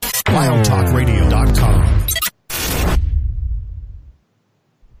WildTalkRadio.com.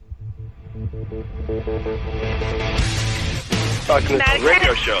 Talking to a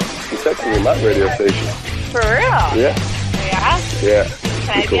radio show. You texted me my radio station. For real? Yeah. Yeah? Yeah.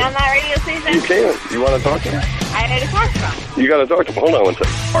 Can I be on that radio station? You can. You want to talk to me? I need to talk to them. You got to talk to me. Hold on one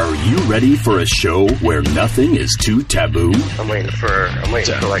second. Are you ready for a show where nothing is too taboo? I'm waiting for like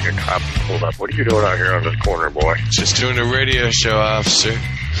a cop to pull up. What are you doing out here on this corner, boy? Just doing a radio show, officer.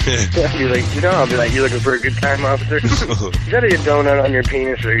 You're like, I'll be like, you looking for a good time, officer? Is that a donut on your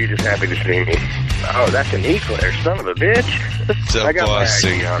penis, or are you just happy to see me? Oh, that's an eclair, son of a bitch. It's a I got my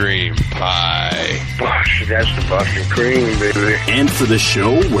Boston ID on. cream pie. Gosh, that's the Boston cream, baby. And for the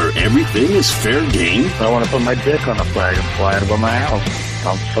show where everything is fair game? I want to put my dick on a flag and fly it above my house.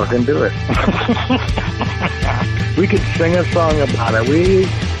 I'll fucking do it. We could sing a song about it. We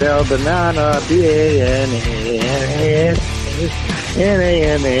sell banana, B-A-N-A-N-A-N-A-N-A.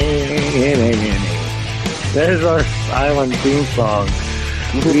 There's our island theme song.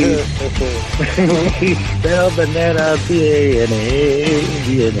 We sell banana, B-A-N-A-N-A.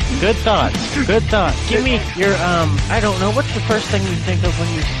 Good thoughts. Good thoughts. Give me your, I don't know, what's the first thing you think of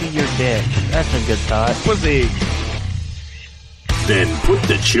when you see your dick? That's a good thought. Pussy. Then put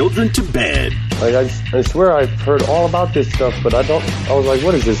the children to bed. Like, I swear I've heard all about this stuff, but I was like,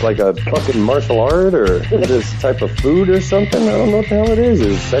 what is this, like a fucking martial art, or is this type of food or something? I don't know what the hell it is.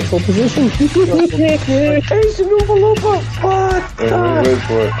 Is it sexual position? Wait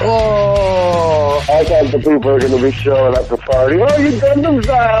for it. Oh, I thought the people are going to be showing up to party. Oh, you done them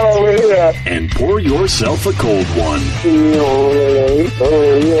style over here. And pour yourself a cold one.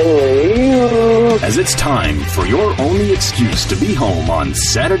 As it's time for your only excuse to be home on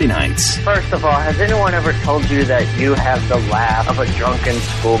Saturday nights. First of all, has anyone ever told you that you have the laugh of a drunken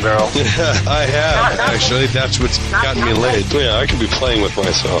schoolgirl? I have, actually. That's what's gotten me laid. Yeah, I could be playing with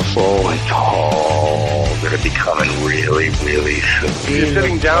myself. Oh, it's all going to be coming really, really soon. You're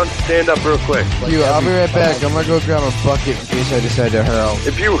sitting down, stand up real quick. I'll be right back. I'm going to go grab a bucket in case I decide to hurl.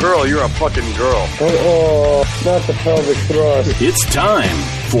 If you hurl, you're a fucking girl. Oh, not the pelvic thrust. It's time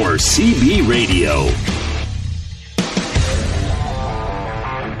for CB Radio.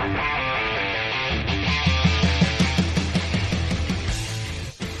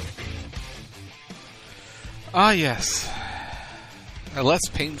 Ah, yes. A less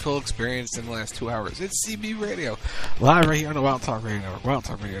painful experience in the last 2 hours. It's CB Radio. Live right here on the Wild Talk Radio Network.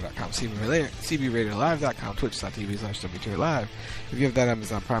 WildTalkRadio.com. CBRadioLive.com. Twitch.tv/WTR Live. If you have that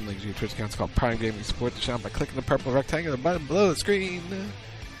Amazon Prime link to your Twitch account, it's called Prime Gaming. Support the channel by clicking the purple rectangular button below the screen.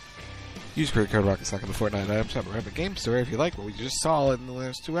 Use credit code RocketSock on the Fortnite item shop at Rabbit Game Store if you like what we just saw in the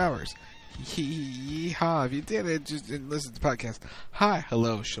last 2 hours. Yeehaw. If you did it, just listen to the podcast. Hi,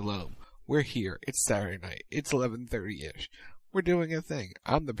 hello, shalom. We're here. It's Saturday night. It's 11:30-ish. We're doing a thing.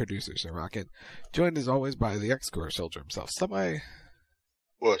 I'm the producer, Sir Rocket. Joined as always by the X-Core soldier himself. Stop by.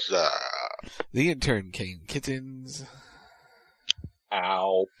 What's that? The intern, Kane Kittens.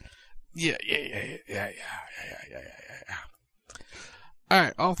 Ow. Yeah.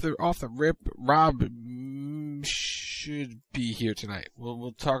 Alright, off the rip, Rob should be here tonight.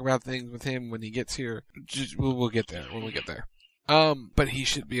 We'll talk about things with him when he gets here. We'll get there when we get there. But he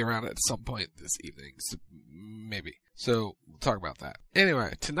should be around at some point this evening, so maybe. So, we'll talk about that.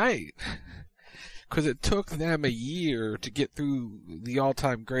 Anyway, tonight, because it took them a year to get through the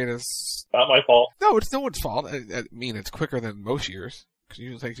all-time greatest... Not my fault. No, it's no one's fault. I mean, it's quicker than most years, because it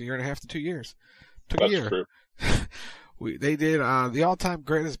usually takes a year and a half to 2 years. Took a year. True. They did the all-time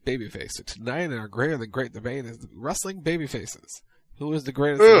greatest babyface. So tonight in our greater than great debate is the wrestling babyfaces. Who is the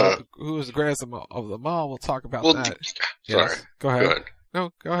greatest? Who is the greatest of them all? We'll talk about that. Sorry. Yes. Go ahead. Good.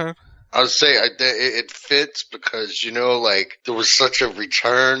 No, go ahead. I would say it fits because, there was such a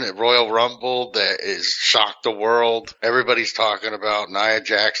return at Royal Rumble that is shocked the world. Everybody's talking about Nia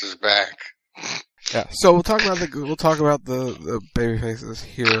Jax is back. Yeah. So we'll talk about the baby faces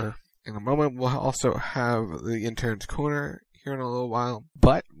here in a moment. We'll also have the intern's corner here in a little while.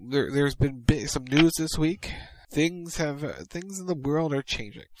 But there's been some news this week. Things in the world are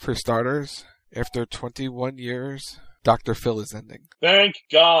changing. For starters, after 21 years, Dr. Phil is ending. Thank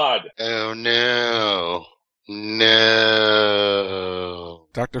God. Oh, no. No.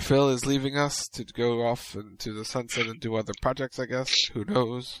 Dr. Phil is leaving us to go off into the sunset and do other projects, I guess. Who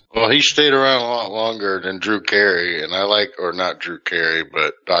knows? Well, he stayed around a lot longer than Drew Carey, and or not Drew Carey,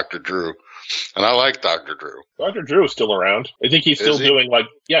 but Dr. Drew. And I like Dr. Drew. Dr. Drew is still around. I think he's still doing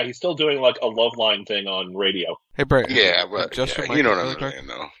he's still doing a love line thing on radio. Hey, Brett. Yeah, but you don't understand,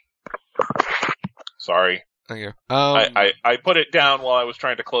 though. Sorry. Thank you. I put it down while I was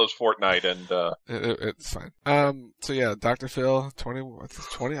trying to close Fortnite, and it's fine. So yeah, Dr. Phil, 20.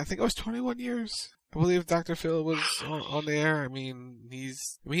 I think it was 21 years. I believe Dr. Phil was on the air. I mean,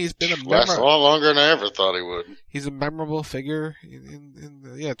 he's been a lasts a lot longer than I ever thought he would. He's a memorable figure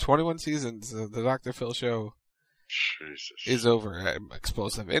in 21 seasons. The Dr. Phil show is over.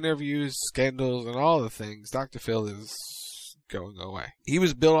 Explosive interviews, scandals, and all the things. Dr. Phil is going away. He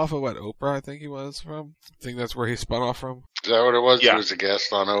was built off of what Oprah, I think he was from. I think that's where he spun off from. Is that what it was? Yeah. He was a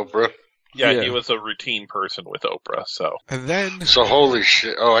guest on Oprah. Yeah, he was a routine person with Oprah. So holy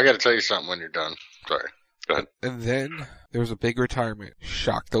shit! Oh, I got to tell you something when you're done. Sorry. Go ahead. And then there was a big retirement.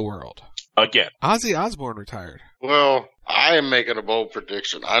 Shocked the world. Again. Ozzy Osbourne retired. Well, I am making a bold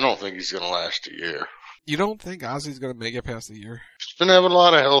prediction. I don't think he's going to last a year. You don't think Ozzy's going to make it past a year? He's been having a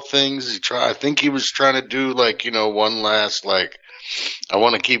lot of health things. I think he was trying to do, one last, I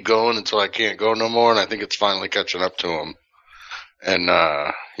want to keep going until I can't go no more, and I think it's finally catching up to him. And,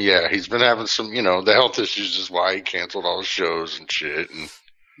 he's been having some, the health issues is why he canceled all his shows and shit, and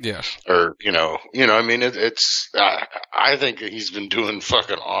yeah. Or, I mean, I think he's been doing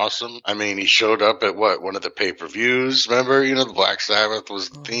fucking awesome. I mean, he showed up at one of the pay-per-views, remember? The Black Sabbath was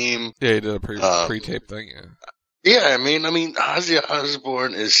the theme. Yeah, he did a pre-tape thing, yeah. Yeah, I mean, Ozzy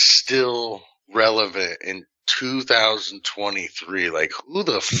Osbourne is still relevant in 2023. Like, who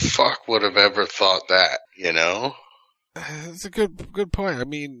the fuck would have ever thought that, That's a good point. I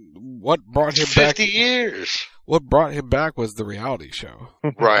mean, what brought him 50 back? 50 years. What brought him back was the reality show.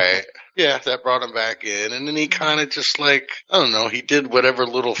 Right. Yeah, that brought him back in. And then he kind of just I don't know, he did whatever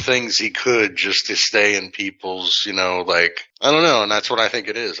little things he could just to stay in people's, I don't know. And that's what I think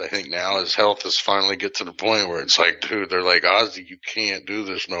it is. I think now his health has finally get to the point where it's like, dude, they're like, Ozzy, you can't do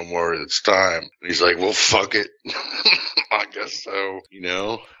this no more. It's time. And he's like, well, fuck it. I guess so,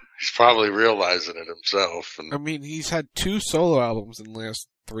 He's probably realizing it himself. And I mean, he's had 2 solo albums in the last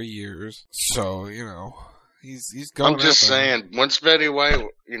 3 years. So, he's going. I'm just saying, once Betty White,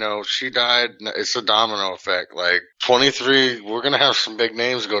 she died, it's a domino effect. 23, we're going to have some big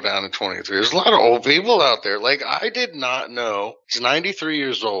names go down in 23. There's a lot of old people out there. I did not know. He's 93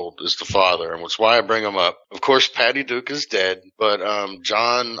 years old, is the father, and that's why I bring him up. Of course, Patty Duke is dead, but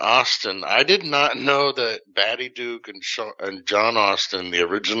John Austin, I did not know that Patty Duke and John Austin, the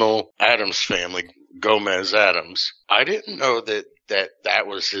original Addams family, Gomez Addams, I didn't know that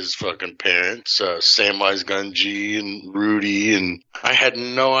was his fucking parents, Samwise Gamgee and Rudy, and I had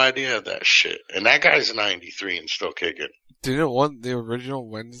no idea of that shit. And that guy's 93 and still kicking. Didn't the original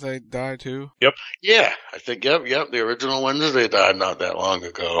Wednesday die too? Yep. Yeah, I think, yep, the original Wednesday died not that long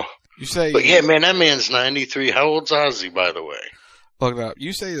ago. You say... But yeah, man, that man's 93. How old's Ozzy, by the way? Look it up.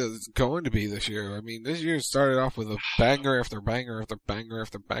 You say that it's going to be this year. I mean, this year started off with a banger after banger after banger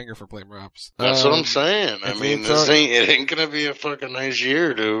after banger for Blame Raps. That's what I'm saying. I mean, it ain't gonna be a fucking nice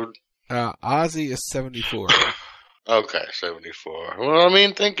year, dude. Ozzy is 74. Okay, 74. Well, I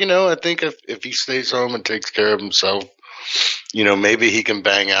mean, I think if he stays home and takes care of himself, maybe he can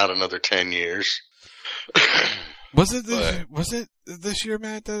bang out another 10 years. Was it this year,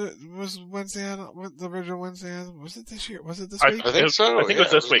 Matt? That it was Wednesday? The original Wednesday? Was it this year? Was it this week? I think so. I think it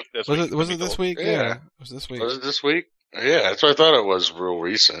was this week. Was it this week? Yeah, it was this week. Was it this week? Yeah, that's what I thought it was. Real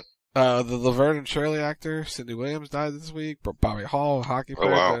recent. The Laverne and Shirley actor Cindy Williams died this week. Bobby Hall, hockey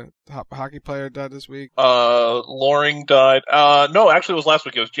player, died this week. Loring died. No, actually, it was last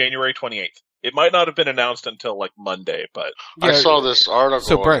week. It was January 28th. It might not have been announced until Monday, but I saw this article.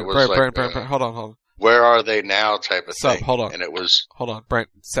 So Brent, hold on. Where are they now? Type of thing. Hold on. And it was Brent.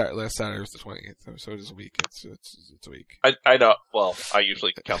 Last Saturday was the 28th, so it is a week. It's a week. I know. Well, I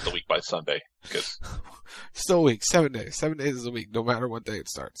usually count the week by Sunday because still a week. 7 days. 7 days is a week, no matter what day it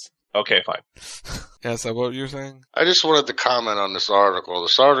starts. Okay, fine. Yeah, so what you were saying? I just wanted to comment on this article.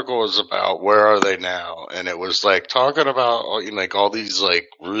 This article was about where are they now, and it was talking about all these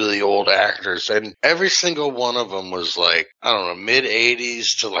really old actors, and every single one of them was I don't know, mid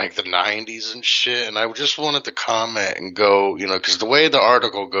 80s to the 90s and shit. And I just wanted to comment and go, because the way the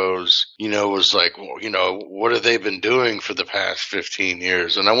article goes, was what have they been doing for the past 15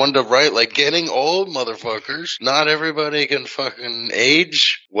 years? And I wanted to write getting old, motherfuckers. Not everybody can fucking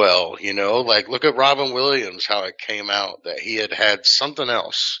age well. Look at Robin Williams, how it came out that he had something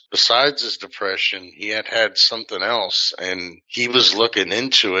else. Besides his depression, he had something else, and he was looking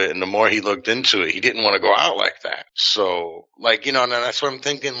into it, and the more he looked into it, he didn't want to go out like that. So, and that's what I'm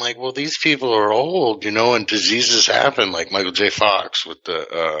thinking, well, these people are old, and diseases happen, like Michael J. Fox with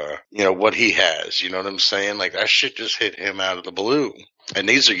the, what he has, you know what I'm saying? That shit just hit him out of the blue. And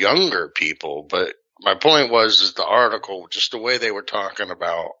these are younger people, but my point is the article, just the way they were talking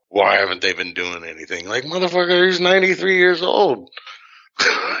about why haven't they been doing anything? Like, motherfucker, he's 93 years old.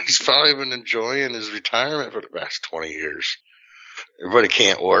 He's probably been enjoying his retirement for the past 20 years. Everybody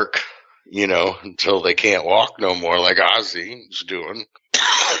can't work, until they can't walk no more, like Ozzy's doing.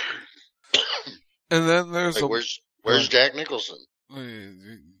 And then there's where's Jack Nicholson?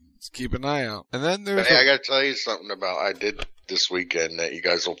 Let's keep an eye out. And then there's. Hey, I got to tell you something I did this weekend that you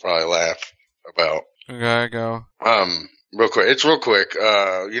guys will probably laugh about. Okay, go. Real quick. It's real quick.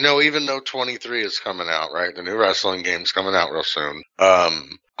 Even though 23 is coming out, right? The new wrestling game's coming out real soon.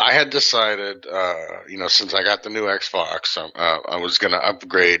 I had decided, since I got the new Xbox, I was going to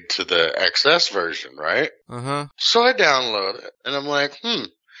upgrade to the XS version, right? Uh-huh. So I download it, and I'm like, I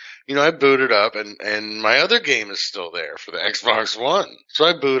boot it up, and my other game is still there for the Xbox One. So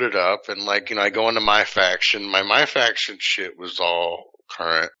I boot it up, and I go into My Faction. My Faction shit was all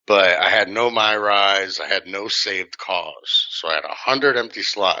current, but I had no My Rise. I had no saved cause. So I had 100 empty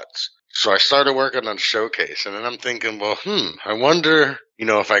slots. So I started working on Showcase, and then I'm thinking, well, I wonder,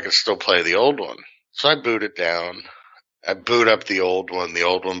 if I could still play the old one. So I boot it down. I boot up the old one. The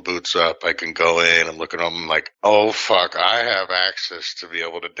old one boots up. I can go in. I'm looking at them like, oh, fuck, I have access to be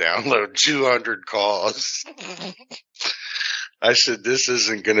able to download 200 calls. I said, this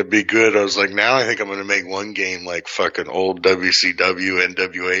isn't going to be good. I was like, now I think I'm going to make one game like fucking old WCW,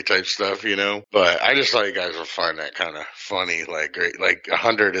 NWA type stuff, But I just thought you guys would find that kind of funny, like great, like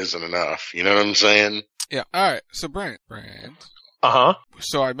 100 isn't enough. You know what I'm saying? Yeah. All right. So, Brent. Uh-huh.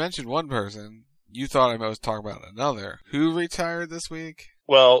 So I mentioned one person. You thought I was talking about another. Who retired this week?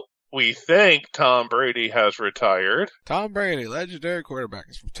 Well, we think Tom Brady has retired. Tom Brady, legendary quarterback,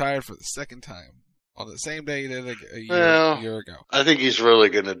 is retired for the second time on the same day he did a year ago. I think he's really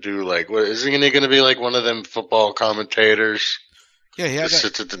going to do is he going to be like one of them football commentators? Yeah, he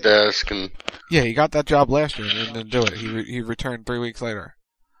sits at the desk and. Yeah, he got that job last year and didn't do it. He returned 3 weeks later.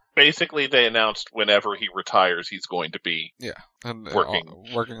 Basically, they announced whenever he retires, he's going to be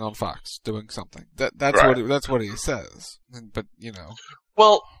working on Fox, doing something. That's right. That's what he says. But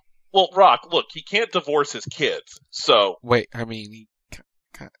Well, Rock, look, he can't divorce his kids. So wait, I mean, he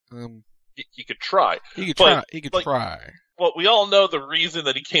could try. He could try. Well, we all know the reason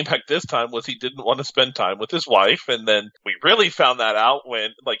that he came back this time was he didn't want to spend time with his wife, and then we really found that out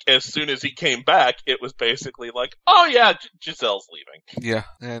when, as soon as he came back, it was basically like, oh yeah, Gisele's leaving. Yeah,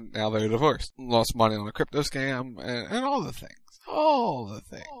 and now they're divorced. Lost money on a crypto scam, and all the things. All the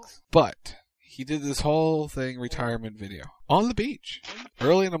things. But he did this whole retirement video on the beach.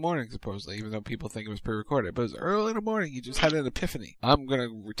 Early in the morning, supposedly, even though people think it was pre-recorded. But it was early in the morning, he just had an epiphany. I'm going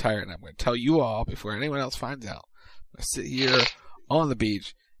to retire, and I'm going to tell you all before anyone else finds out. I sit here on the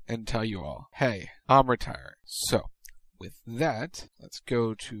beach and tell you all, hey, I'm retiring. So, with that, let's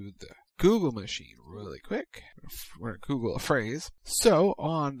go to the Google machine really quick. We're going to Google a phrase. So,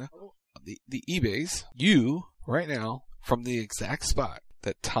 on the eBays, you, right now, from the exact spot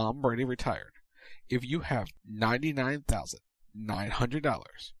that Tom Brady retired, if you have $99,900,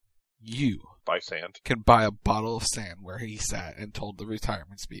 you buy sand. Can buy a bottle of sand where he sat and told the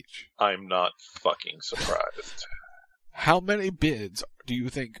retirement speech. I'm not fucking surprised. How many bids do you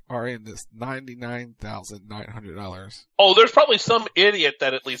think are in this $99,900? Oh, there's probably some idiot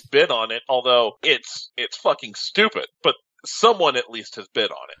that at least bid on it, although it's fucking stupid. But someone at least has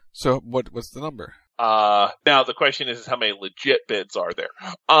bid on it. So what's the number? Now the question is how many legit bids are there?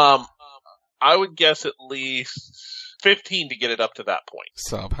 I would guess at least 15 to get it up to that point.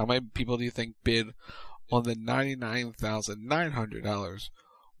 So how many people do you think bid on the $99,900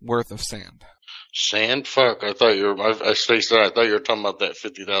 worth of sand? Sand? Fuck! I thought you were. I spaced that. I thought you were talking about that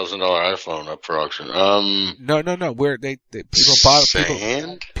 $50,000 iPhone up for auction. No. Where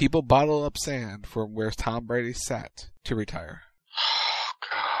people bottle up sand from where Tom Brady sat to retire. Oh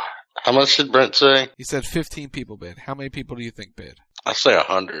God! How much did Brent say? He said 15 people bid. How many people do you think bid? I say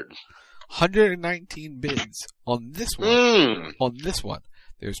 100. 119 bids on this one. On this one,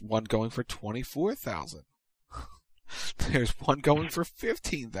 there's one going for $24,000. There's one going for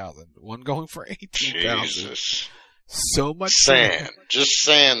 $15,000. One going for $18,000. Jesus. So much sand. Just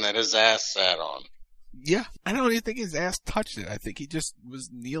sand that his ass sat on. Yeah. I don't even think his ass touched it. I think he just was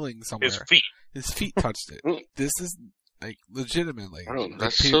kneeling somewhere. His feet touched it. This is, legitimately. Oh,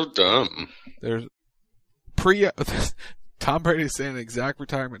 that's so dumb. There's Tom Brady's saying exact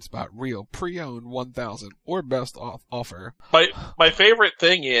retirement spot, real, pre-owned 1,000 or best offer. My favorite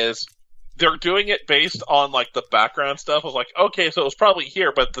thing is they're doing it based on the background stuff. I was like, okay, so it was probably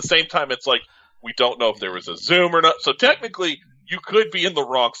here, but at the same time, it's like we don't know if there was a zoom or not. So technically, you could be in the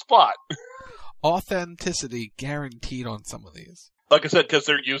wrong spot. Authenticity guaranteed on some of these. Like I said, because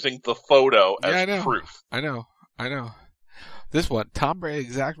they're using the photo as I know. proof. I know. This one, Tom Brady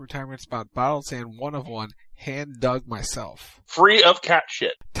exact retirement spot, bottled sand, 1 of 1, hand dug myself. Free of cat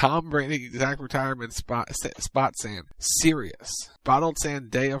shit. Tom Brady exact retirement spot sand, serious. Bottled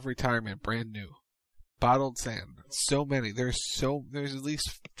sand, day of retirement, brand new. Bottled sand, so many. There's at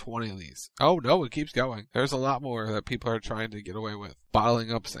least 20 of these. Oh no, it keeps going. There's a lot more that people are trying to get away with.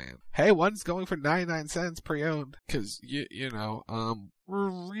 Bottling up sand. Hey, one's going for 99 cents pre-owned. Cause,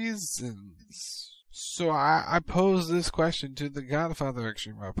 reasons. So I pose this question to the Godfather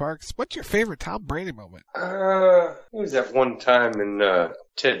Extreme Rob Parks. What's your favorite Tom Brady moment? It was that one time in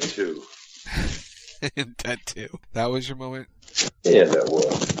Ted 2. In Ted 2. That was your moment? Yeah, that was.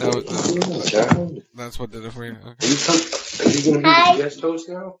 That's what did it for you? Okay. Are you going to be the guest host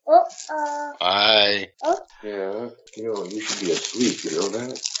now? Hi. Yeah, you should be asleep, you know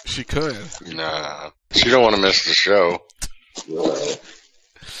that? She could. Nah. She don't want to miss the show. Well,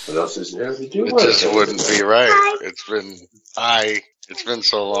 what else is there to do? It just wouldn't be right. It's been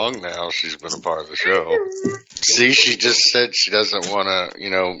so long now she's been a part of the show. See, she just said she doesn't want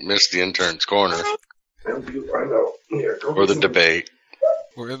to, miss the intern's corner. I know. Here, or the debate.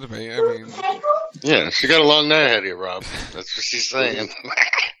 Or the debate, I mean. Yeah, she got a long night ahead of you, Rob. That's what she's saying.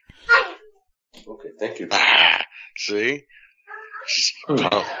 Okay, thank you. See? She's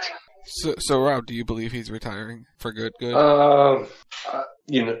pumped. So, Rob, do you believe he's retiring for good? I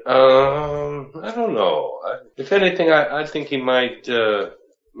don't know. If anything, I think he might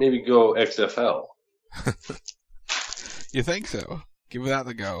maybe go XFL. You think so? Give that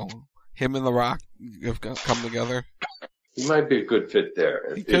a go. Him and The Rock have come together. He might be a good fit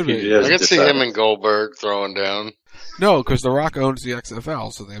there. He could be. I could see him and Goldberg throwing down. No, because The Rock owns the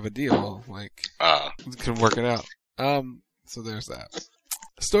XFL, so they have a deal. Can work it out. So there's that.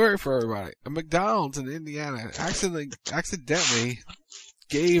 Story for everybody. A McDonald's in Indiana accidentally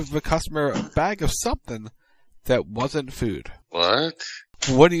gave the customer a bag of something that wasn't food. What?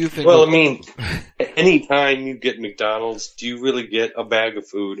 What do you think? Well, anytime you get McDonald's, do you really get a bag of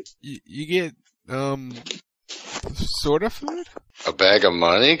food? You get, sort of food? A bag of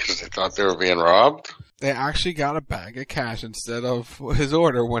money? Because they thought they were being robbed? They actually got a bag of cash instead of his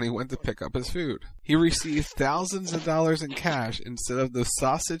order when he went to pick up his food. He received thousands of dollars in cash instead of the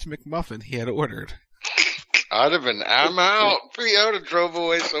sausage McMuffin he had ordered. I'm out. I would have drove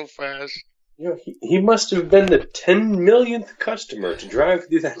away so fast. He must have been the 10 millionth customer to drive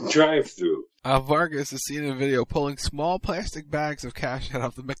through that drive-through. Vargas is seen in a video pulling small plastic bags of cash out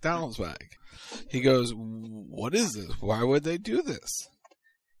of the McDonald's bag. He goes, "What is this? Why would they do this?"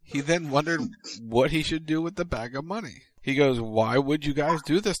 He then wondered what he should do with the bag of money. He goes, "Why would you guys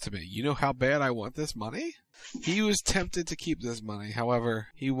do this to me? You know how bad I want this money?" He was tempted to keep this money. However,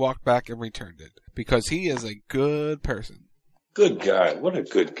 he walked back and returned it because he is a good person. Good guy. What a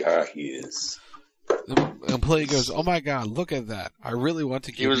good guy he is. The employee goes, "Oh my God, look at that. I really want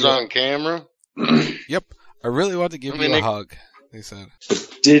to give you..." He was on camera? Yep. "I really want to give you a hug," they said.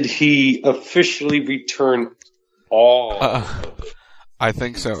 Did he officially return all? I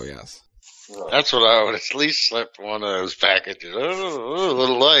think so, yes. That's what I would at least slip one of those packages. Oh, a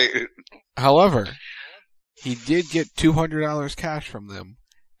little light. However, he did get $200 cash from them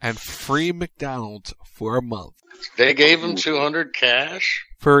and free McDonald's for a month. They gave him $200 cash?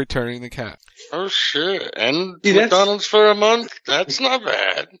 For returning the cash. Oh, shit. And McDonald's for a month? That's not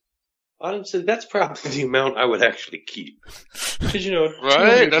bad. Honestly, that's probably the amount I would actually keep. Because,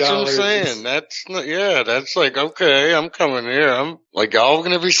 right? That's what I'm saying. That's not, that's like, okay, I'm coming here. I'm like, y'all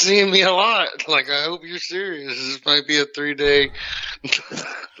gonna be seeing me a lot. Like, I hope you're serious. This might be a 3-day,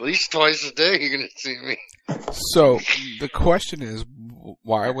 at least twice a day you're gonna see me. So, the question is,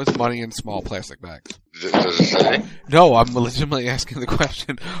 why was money in small plastic bags? Does it say? No, I'm legitimately asking the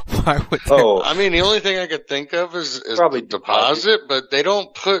question. Why would they? I mean, the only thing I could think of is probably deposit, but they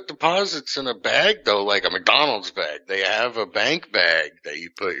don't put deposits in a bag, though, like a McDonald's bag. They have a bank bag that you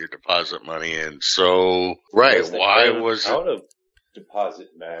put your deposit money in. So, right, why was it? Out of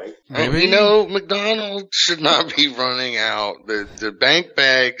deposit bag. Maybe? McDonald's should not be running out. The bank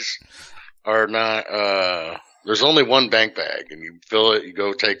bags are not, there's only one bank bag, and you fill it, you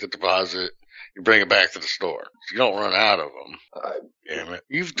go take the deposit, you bring it back to the store. You don't run out of them. Damn it.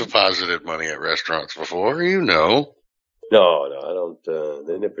 You've deposited money at restaurants before, No, I don't,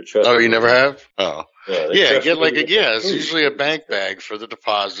 they never trust me. Oh, you never have? Oh. Yeah, get it's usually a bank bag for the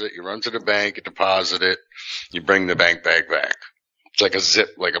deposit. You run to the bank, you deposit it, you bring the bank bag back. It's like a zip,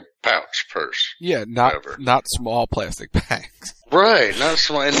 like a pouch purse. Yeah, not small plastic bags. Right, not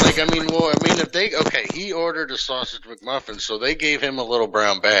small. And if he ordered a sausage McMuffin, so they gave him a little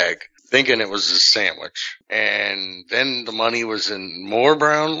brown bag thinking it was a sandwich. And then the money was in more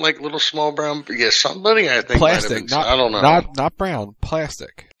brown, like little small brown. Yeah, somebody I think might have Plastic, been, I don't know. not brown,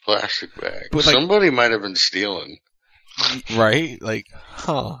 plastic. Plastic bag. But, like- Somebody might have been stealing. Right? Like,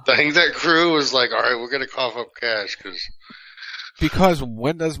 huh. I think that crew was like, all right, we're going to cough up cash Because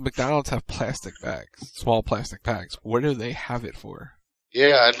when does McDonald's have plastic bags? Small plastic bags. What do they have it for?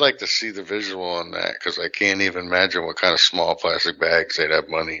 yeah, I'd like to see the visual on that because I can't even imagine what kind of small plastic bags they'd have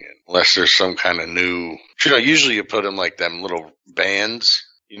money in. Unless there's some kind of new, usually you put them like them little bands.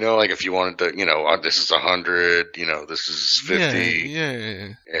 Like if you wanted to, oh, this is 100, this is 50. Yeah.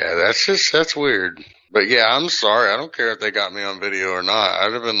 Yeah, that's weird. But yeah, I'm sorry. I don't care if they got me on video or not.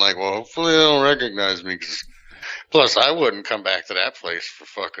 I'd have been like, well, hopefully they don't recognize me. Plus, I wouldn't come back to that place for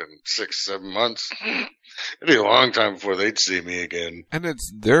fucking 6-7 months. It'd be a long time before they'd see me again. And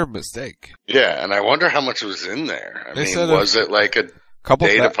it's their mistake. Yeah, and I wonder how much was in there. I They mean, said was it like a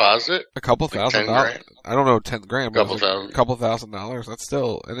day deposit? A couple Like $1,000. $10,000? I don't know, $10,000. Couple thousand. Couple $1,000. That's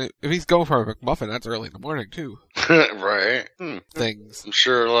still, and if he's going for a McMuffin, that's early in the morning too. Right. Things. I'm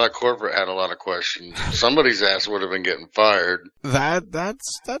sure a lot of corporate had a lot of questions. Somebody's ass would have been getting fired.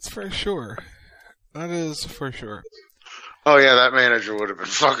 That's for sure. That is for sure. Oh yeah, that manager would have been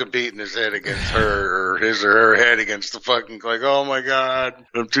fucking beating his head against her, or his or her head against the fucking, like, oh my god,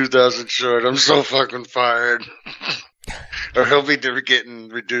 I'm 2,000 short, I'm so fucking fired. Or he'll be getting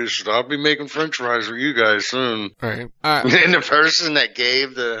reduced. I'll be making french fries for you guys soon. Right. And the person that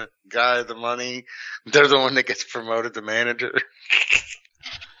gave the guy the money, they're the one that gets promoted to manager. It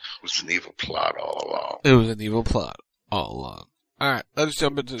was an evil plot all along. It was an evil plot all along. Alright, let's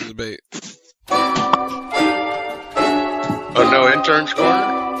jump into the debate. Oh, no interns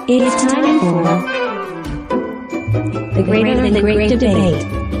corner? It is time for the Greater Than Great Debate.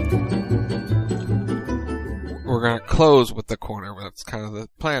 We're gonna close with the corner. That's kind of the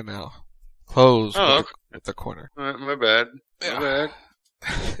plan now. Close with the corner. My bad. My bad.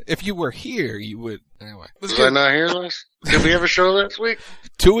 If you were here, you would. Anyway. Was I not here last? Did we have a show last week?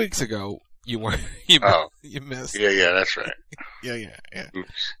 2 weeks ago, you weren't. You missed. Yeah, that's right. Yeah.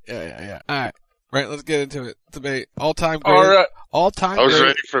 Oops. Yeah. Alright. Right, let's get into it. Debate. All-time All greatest. right. All-time I was greatest,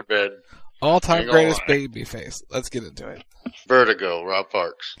 ready for bed. all-time Ain't gonna greatest lie. baby face. Let's get into it. Vertigo, Rob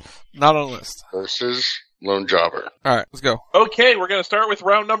Parks. Not on the list. Versus Lone Jobber. Alright, let's go. Okay, we're going to start with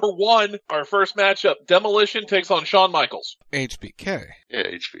round number 1. Our first matchup, Demolition takes on Shawn Michaels. HBK. Yeah,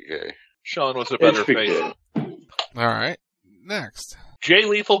 HBK. Shawn was a better HBK. face. Alright. Next. Jay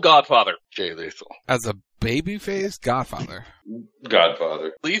Lethal, Godfather. Jay Lethal. As a babyface, Godfather.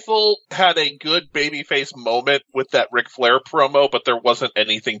 Godfather. Lethal had a good babyface moment with that Ric Flair promo, but there wasn't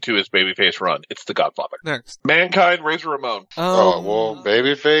anything to his babyface run. It's the Godfather. Next. Mankind, Razor Ramon.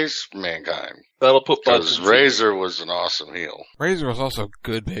 Babyface, Mankind. That'll put butts Because in Razor was an awesome heel. Razor was also a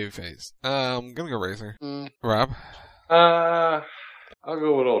good babyface. I'm gonna go Razor. Rob? I'll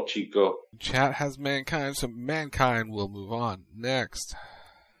go with old Chico. Chat has Mankind, so Mankind will move on. Next.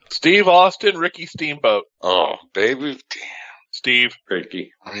 Steve Austin, Ricky Steamboat. Oh, baby. Damn. Steve.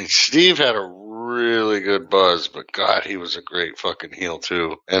 Ricky. I mean, Steve had a really good buzz, but God, he was a great fucking heel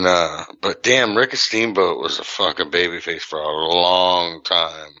too. And, but damn, Ricky Steamboat was a fucking babyface for a long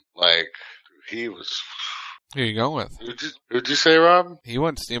time. Like, he was. Who you going with? Who'd you say, Rob? He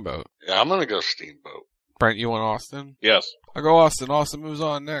went Steamboat. Yeah, I'm gonna go Steamboat. Brent, you want Austin? Yes. I'll go Austin. Austin moves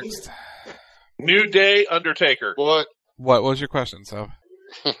on next. New Day, Undertaker. What? What was your question, Sub?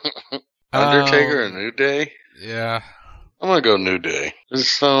 Undertaker and New Day? Yeah. I'm gonna go New Day. I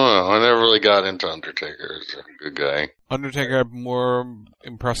don't know. I never really got into Undertaker. He's a good guy. Undertaker had more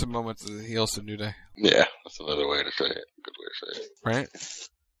impressive moments as a heel than New Day. Yeah, that's another way to say it. Good way to say it. Right?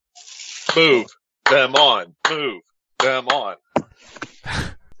 Move them on. Move them on.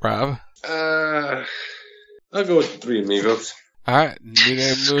 Rob? I'll go with the Three Amigos. Alright, New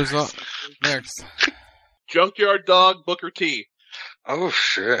Day moves on. Next. Junkyard Dog, Booker T. Oh,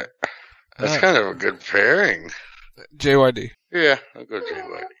 shit. That's kind of a good pairing. JYD. Yeah, I'll go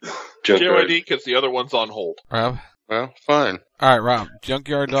JYD. JYD because the other one's on hold. Rob? Well, fine. Alright, Rob.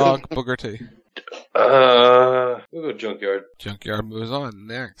 Junkyard Dog, Booker T. We'll go Junkyard. Junkyard moves on.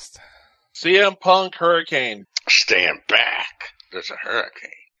 Next. CM Punk, Hurricane. Stand back. There's a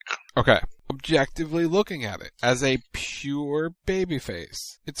hurricane. Okay. Objectively looking at it, as a pure babyface,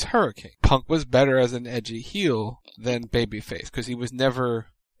 it's Hurricane. Punk was better as an edgy heel than babyface, because he was never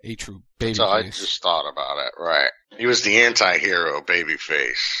a true babyface. So I just thought about it, right. He was the anti-hero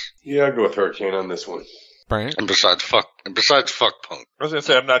babyface. Yeah, I'll go with Hurricane on this one. Brian? And besides fuck Punk. I was going to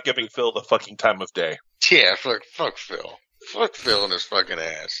say, I'm not giving Phil the fucking time of day. Yeah, fuck Phil. Fuck Phil and his fucking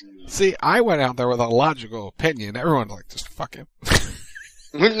ass. See, I went out there with a logical opinion. Everyone's like, just fuck him.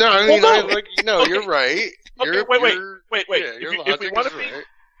 No, I mean, Well, you're right. Okay, wait. Yeah,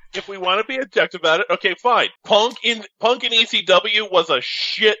 If we want to be objective about it, okay, fine. Punk in ECW was a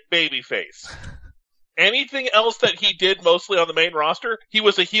shit babyface. Anything else that he did, mostly on the main roster, he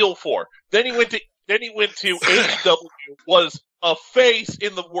was a heel for. Then he went to AEW, was a face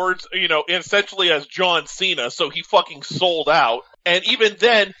in the words, essentially as John Cena, so he fucking sold out. And even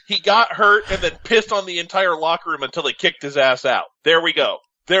then, he got hurt and then pissed on the entire locker room until they kicked his ass out. There we go.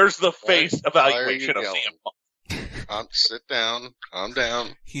 There's the face evaluation of CM Punk. Sit down. Calm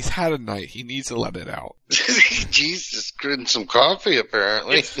down. He's had a night. He needs to let it out. Jesus, getting some coffee,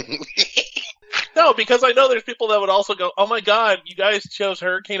 apparently. No, because I know there's people that would also go, oh my god, you guys chose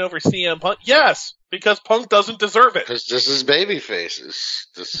Hurricane over CM Punk. Yes, because Punk doesn't deserve it. Because this is baby faces.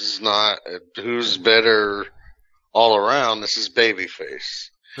 This is not who's better all around. This is babyface.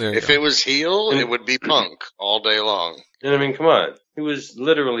 If it was heel, it would be Punk all day long. And I mean, come on. He was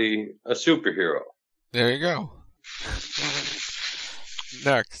literally a superhero. There you go.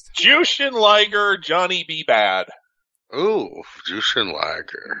 Next. Jushin Liger, Johnny B. Bad. Ooh, Jushin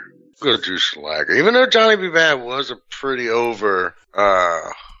Liger. Good Jushin Liger. Even though Johnny B. Bad was a pretty over,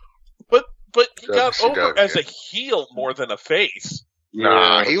 But he got WCW. over as a heel more than a face.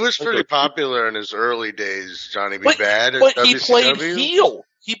 Nah, he was pretty popular in his early days, Johnny B. Bad at But WCW. he played heel.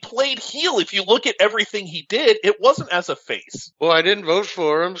 He played heel. If you look at everything he did, it wasn't as a face. Well, I didn't vote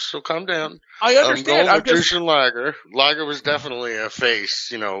for him, so calm down. I understand. I'm going with Jushin Liger. Liger was definitely a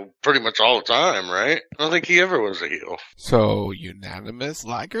face, pretty much all the time, right? I don't think he ever was a heel. So, unanimous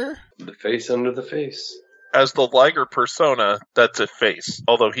Liger? The face under the face. As the Liger persona, that's a face.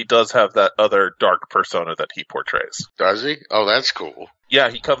 Although he does have that other dark persona that he portrays. Does he? Oh, that's cool. Yeah,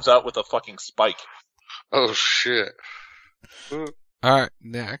 he comes out with a fucking spike. Oh, shit. Alright,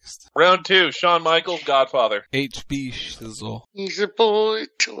 next. Round 2, Shawn Michaels, Godfather. HB Shizzle. He's a boy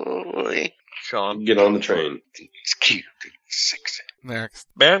toy. Sean. Get on the train. It's cute. It's sexy. Next.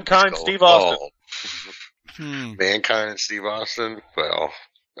 Mankind, Steve Austin. Mankind and Steve Austin? Well,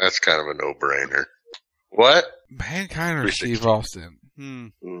 that's kind of a no-brainer. What? Mankind or Steve Austin?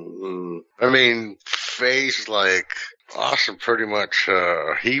 I mean, face like Austin pretty much,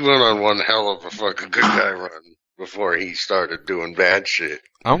 he went on one hell of a fucking good guy run before he started doing bad shit.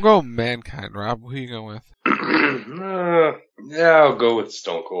 I'm going Mankind, Rob. Who are you going with? Yeah, I'll go with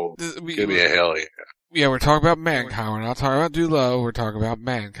Stone Cold. Give me a hell yeah. Yeah, we're talking about Mankind. We're not talking about Dude Love. We're talking about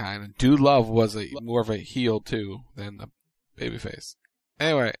Mankind. And Dude Love was more of a heel, too, than the babyface.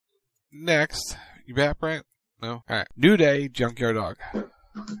 Anyway, next. You back, Brent? No? Alright. New Day, Junkyard Dog.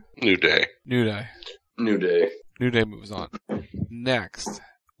 New Day. New Day. New Day. New Day moves on. Next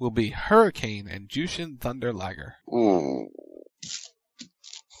will be Hurricane and Jushin Thunder Liger. Ooh.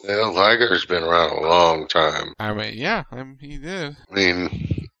 Yeah, Liger's been around a long time. I mean, yeah, he did. I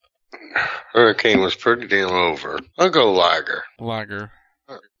mean, Hurricane was pretty damn over. I'll go Liger. Liger.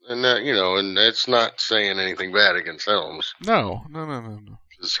 And that, and that's not saying anything bad against Helms. No.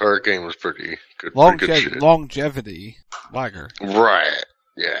 This Hurricane was pretty good. Longevity, Liger. Right.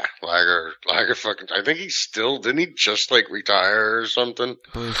 Yeah, Liger fucking, I think didn't he just retire or something?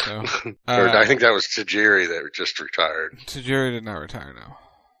 I believe so. Or I think that was Tajiri that just retired. Tajiri did not retire, no.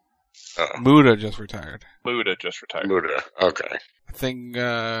 Oh. Muda just retired. Muda, okay. I think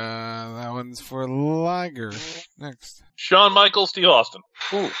that one's for Liger. Next. Shawn Michaels, Steve Austin.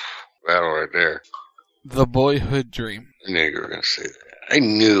 Whew. Battle right there. The Boyhood Dream. I knew you were going to say that. I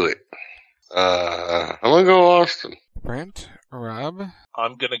knew it. I'm going to go Austin. Brent, Rob?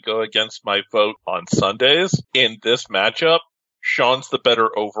 I'm going to go against my vote on Sundays. In this matchup, Shawn's the better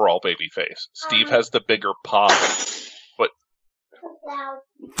overall babyface. Steve has the bigger pop. But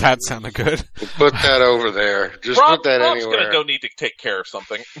that sounded good. We'll put that over there. Just put that Rob's anywhere. Rob's going to need to take care of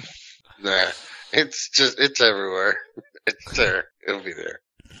something. Nah. It's everywhere. It's there. It'll be there.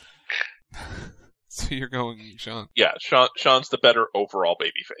 So you're going Shawn? Yeah, Shawn's the better overall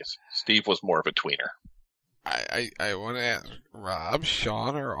babyface. Steve was more of a tweener. I want to ask Rob,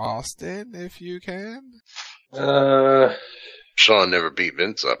 Shawn, or Austin, if you can. Shawn never beat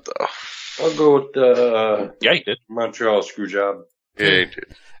Vince up, though. I'll go with yeah, he did. Montreal Screwjob. Yeah, he did.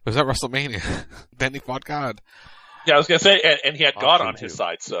 It was at WrestleMania. Then he fought God. Yeah, I was going to say, and he had God on his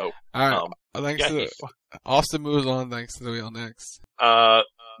side, so. All right. Austin moves on, thanks to the wheel next.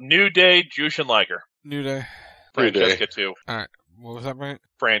 New Day, Jushin Liger. New Day. Francesca 2. Alright, what was that, Brent?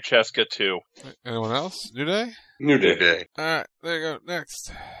 Francesca 2. Anyone else? New Day? New Day. Alright, there you go.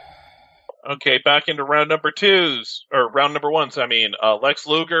 Next. Okay, back into round number 1s. I mean, Lex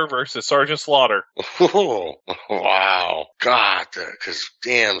Luger versus Sergeant Slaughter. Oh, wow. God, because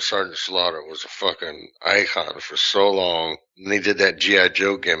damn, Sergeant Slaughter was a fucking icon for so long. And he did that G.I.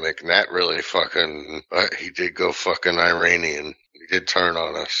 Joe gimmick, and that really fucking, he did go fucking Iranian. He did turn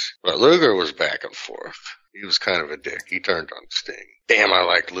on us. But Luger was back and forth. He was kind of a dick. He turned on Sting. Damn, I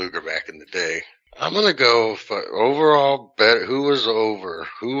liked Luger back in the day. I'm gonna go for overall better. Who was over?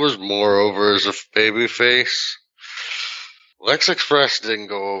 Who was more over as a babyface? Lex Express didn't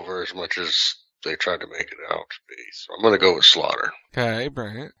go over as much as they tried to make it out to be. So I'm gonna go with Slaughter. Okay,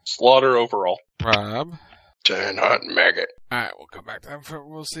 Brent. Slaughter overall. Rob. Jan Hut and Maggot. Alright, we'll come back to that.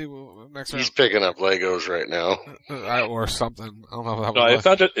 We'll see next round. He's picking up Legos right now. Or something. I don't know if that No,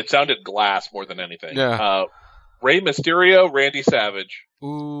 was. it sounded glass more than anything. Yeah. Rey Mysterio, Randy Savage.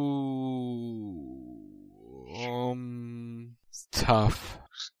 Ooh. It's tough.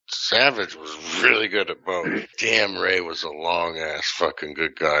 Savage was really good at both. Damn, Ray was a long-ass fucking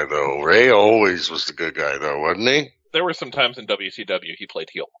good guy, though. Ray always was the good guy, though, wasn't he? There were some times in WCW he played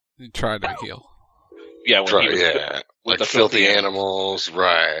heel. He tried to heal. Yeah, when he was like the Filthy Animals,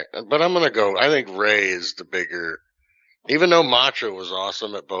 right. But I'm going to go, I think Ray is the bigger, even though Macho was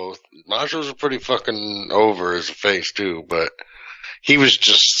awesome at both. Macho was pretty fucking over as a face, too, but he was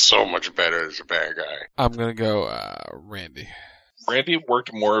just so much better as a bad guy. I'm going to go Randy. Randy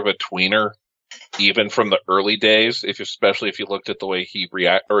worked more of a tweener, even from the early days, especially if you looked at the way he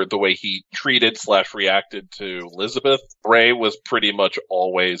the way he treated/reacted to Elizabeth. Ray was pretty much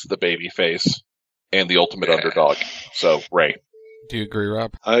always the baby face and the ultimate underdog. So, Ray. Do you agree,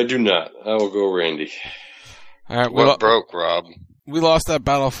 Rob? I do not. I will go Randy. All right, What broke, Rob? We lost that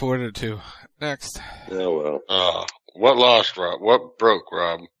battle 4-2. Next. Oh, well. What lost, Rob? What broke,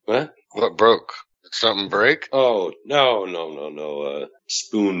 Rob? What? What broke? Did something break? Oh, no.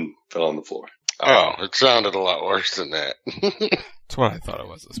 Spoon fell on the floor. Oh, it sounded a lot worse than that. That's what I thought it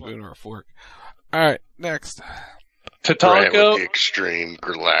was, a spoon or a fork. All right, next. Right, with the extreme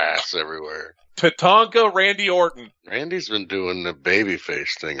glass everywhere. Tatanka, Randy Orton. Randy's been doing the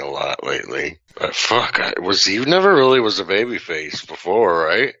babyface thing a lot lately. But he never really was a babyface before,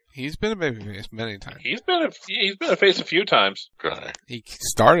 right? He's been a babyface many times. He's been a face a few times. Okay. He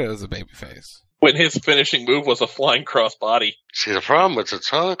started as a babyface. When his finishing move was a flying crossbody. See, the problem with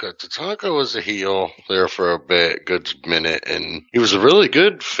Tatanka was a heel there for a good minute, and he was a really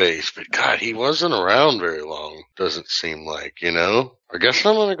good face, but God, he wasn't around very long, doesn't seem like, you know? I guess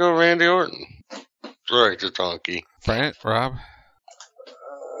I'm gonna go Randy Orton. Sorry, Tatanka. Brent, Rob?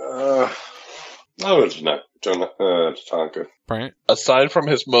 It's not Tatanka. Brent? Aside from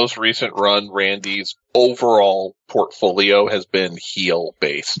his most recent run, Randy's overall portfolio has been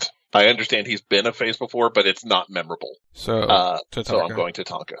heel-based. I understand he's been a face before, but it's not memorable. So I'm going to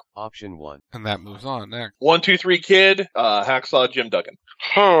Tonka. Option 1. And that moves on next. 1, 2, 3 Kid, Hacksaw Jim Duggan.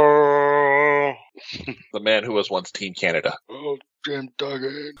 Oh. The man who was once Team Canada. Oh, Jim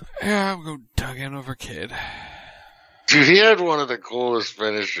Duggan. Yeah, I'm going Duggan over Kid. Dude, he had one of the coolest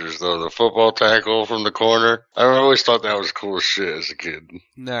finishers, though, the football tackle from the corner. I always thought that was cool as shit as a kid.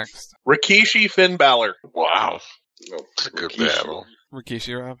 Next. Rikishi, Finn Balor. Wow. That's a good battle.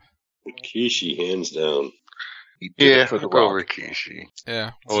 Rikishi, Rob? Rikishi, hands down. Yeah, I'll go Rikishi.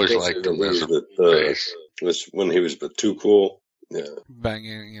 Yeah. Always liked him as a face. Was when he was too cool. Yeah.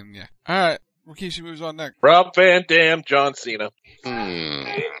 Banging and yeah. Alright, Rikishi moves on next. Rob Van Dam, John Cena.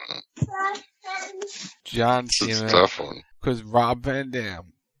 John It's Cena. a tough one. Because Rob Van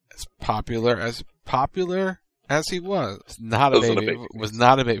Dam, as popular as he was not a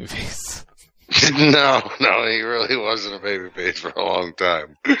babyface. No, he really wasn't a babyface for a long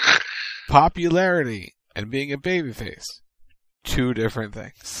time. Popularity and being a babyface, two different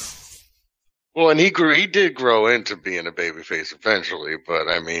things. Well, and he did grow into being a babyface eventually, but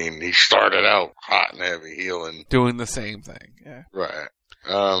I mean, he started out hot and heavy heel and doing the same thing. Yeah. Right.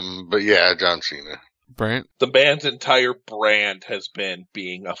 But yeah, John Cena. Brent? The band's entire brand has been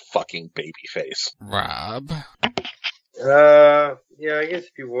being a fucking babyface. Rob? Yeah, I guess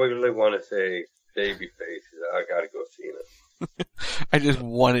if you really want to say baby faces, I gotta go Cena. I just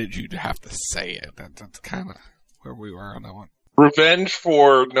wanted you to have to say it. That's kind of where we were on that one. Revenge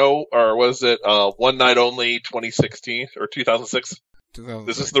for was it One Night Only 2016 or 2006? 2006.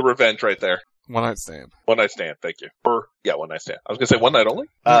 This is the revenge right there. One Night Stand. One Night Stand, thank you. One Night Stand. I was going to say One Night Only.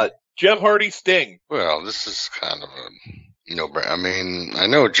 Jeff Hardy, Sting. Well, this is kind of I mean, I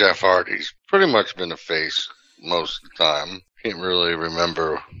know Jeff Hardy's pretty much been a face most of the time. Can't really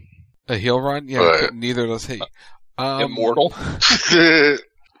remember. A heel run? Yeah, but neither does he. Immortal?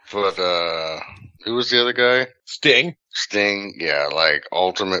 But, who was the other guy? Sting, yeah, like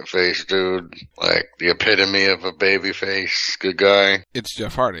ultimate face dude. Like the epitome of a baby face. Good guy. It's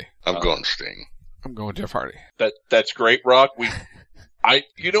Jeff Hardy. I'm going Sting. I'm going Jeff Hardy. That's great, Rock.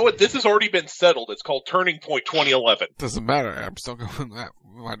 You know what? This has already been settled. It's called Turning Point 2011. Doesn't matter. I'm still going that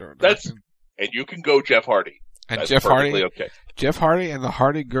my direction. And you can go Jeff Hardy. And That's Jeff Hardy, okay. Jeff Hardy and the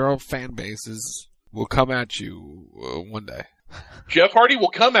Hardy Girl fan bases will come at you one day. Jeff Hardy will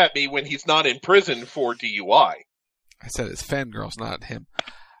come at me when he's not in prison for DUI. I said it's fangirls, not him.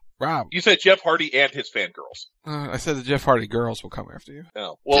 Rob. You said Jeff Hardy and his fangirls. I said the Jeff Hardy girls will come after you.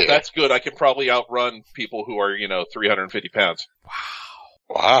 Oh. Well, that's good. I can probably outrun people who are, 350 pounds.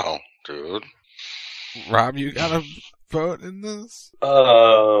 Wow, dude. Rob, you got a vote in this?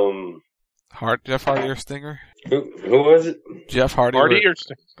 Jeff Hardy or Stinger? Who was it? Jeff Hardy,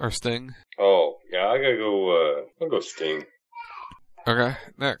 or Sting? Oh, yeah, I gotta go, I'll go Sting. Okay,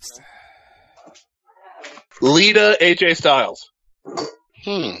 next. Lita AJ Styles.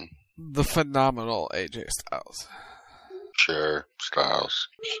 The phenomenal AJ Styles. Sure, Styles.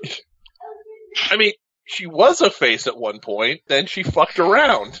 I mean, she was a face at one point, then she fucked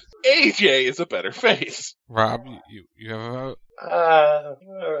around. AJ is a better face. Rob, you have a vote? I'll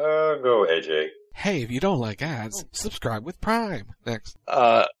go AJ. Hey, if you don't like ads, subscribe with Prime. Next.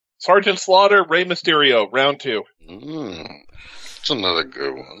 Sergeant Slaughter, Rey Mysterio, round 2. It's another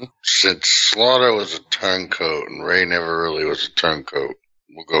good one. Since Slaughter was a turncoat and Ray never really was a turncoat,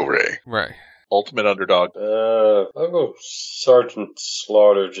 we'll go Ray. Ray. Ultimate underdog. I'll go Sergeant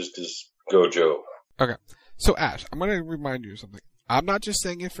Slaughter just as Gojo. Okay. So, Ash, I'm going to remind you of something. I'm not just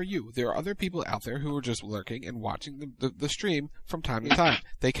saying it for you. There are other people out there who are just lurking and watching the stream from time to time.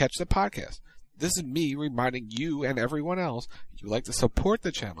 They catch the podcast. This is me reminding you and everyone else, if you like to support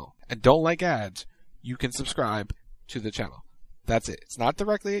the channel and don't like ads, you can subscribe to the channel. That's it. It's not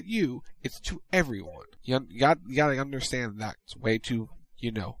directly at you. It's to everyone. You got to understand that. It's a way to,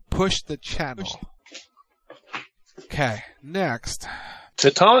 push the channel. Okay, next.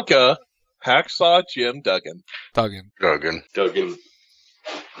 Tatanka, Hacksaw Jim Duggan. Duggan.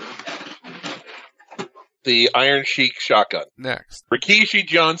 The Iron Sheik Shotgun. Next. Rikishi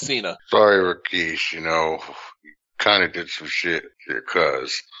John Cena. Sorry, Rikishi, you kind of did some shit here,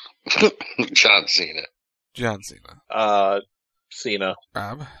 cuz. John Cena. Cena.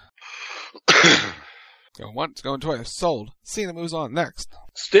 Rob. Going once, going twice. Sold. Cena moves on. Next.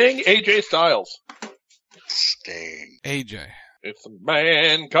 Sting, AJ Styles. Sting. AJ. It's a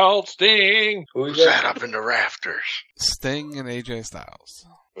man called Sting. Who's that up in the rafters? Sting and AJ Styles.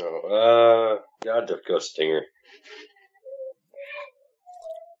 I'd just go Stinger.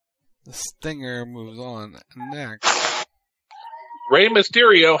 The Stinger moves on. Next. Rey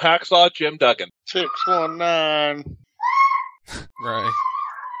Mysterio, Hacksaw Jim Duggan. 619. Right.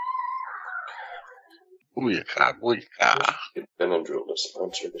 Booyaka. Get Benadryl to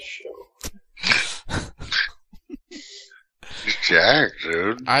sponsor the show. Jack,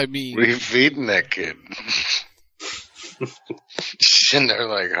 dude. I mean... What are you feeding that kid? Sitting there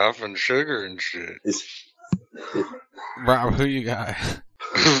like huffing sugar and shit. Rob, who you got?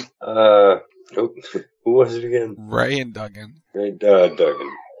 Who was it again? Ray and Duggan.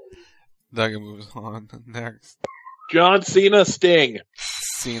 Duggan. Duggan moves on. Next. John Cena, Sting.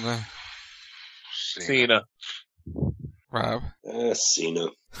 Cena. Rob. Cena.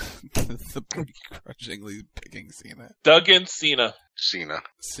 The begrudgingly picking Cena. Duggan, Cena.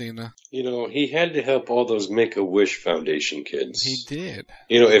 He had to help all those Make-A-Wish Foundation kids. He did.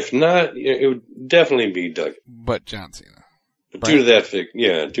 If not, it would definitely be Duggan. But John Cena. Due to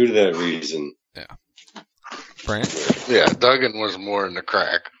that reason. Yeah. Brant? Yeah, Duggan was more in the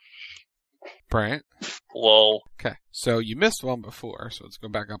crack. Brant? Lol. Okay, so you missed one before, so let's go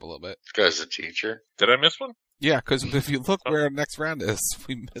back up a little bit. This guy's a teacher. Did I miss one? Yeah, because if you look where our next round is,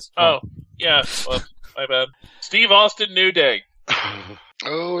 we missed one. Oh, yeah. Well, my bad. Steve Austin, New Day.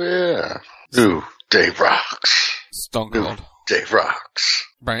 Oh, yeah. New Day rocks. Stone Cold. New Day rocks.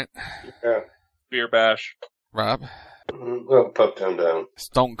 Brant? Yeah. Beer Bash. Rob? Well, Pup down.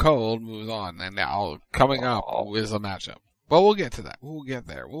 Stone Cold moves on, and now coming up is a matchup. Well, we'll get to that. We'll get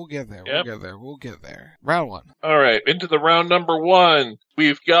there. Round 1. All right, into the round number 1.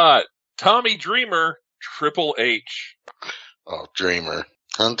 We've got Tommy Dreamer, Triple H. Oh, Dreamer.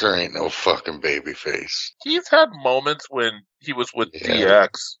 Hunter ain't no fucking baby face. He's had moments when he was with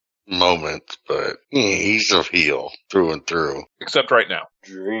DX. Moments, but he's a heel through and through. Except right now.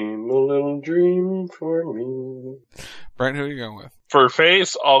 Dream a little dream for me. Brent, who are you going with? For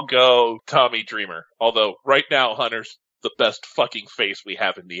face, I'll go Tommy Dreamer. Although, right now, Hunter's the best fucking face we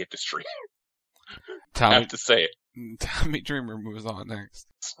have in the industry. I have to say it. Tommy Dreamer moves on next.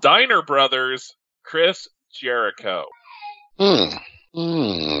 Steiner Brothers, Chris Jericho.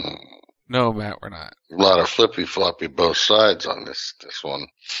 No, Matt, we're not. A lot of flippy floppy both sides on this one.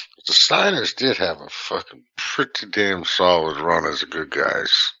 The Steiners did have a fucking pretty damn solid run as a good guys.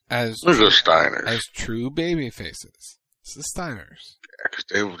 Look at the Steiners. As true baby faces. It's the Steiners. Yeah, 'cause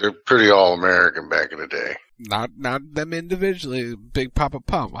they're pretty all-American back in the day. Not them individually. Big Papa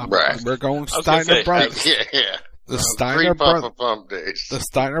Pump. Right. We're going Steiner Brothers. Yeah. The Steiner Papa Pump days. The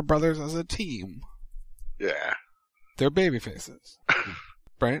Steiner Brothers as a team. Yeah. They're baby faces.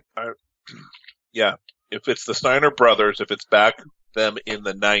 Right? Yeah. If it's the Steiner brothers, if it's back them in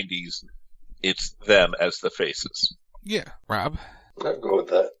the 90s, it's them as the faces. Yeah. Rob? I'll go with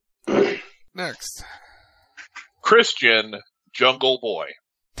that. Next. Christian Jungle Boy.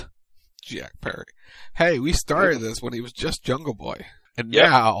 Jack Perry. Hey, we started this when he was just Jungle Boy. And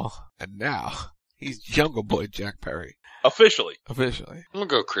now, he's Jungle Boy Jack Perry. Officially. I'm gonna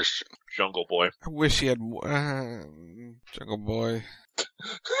go Christian. Jungle Boy. I wish he had more. Jungle Boy.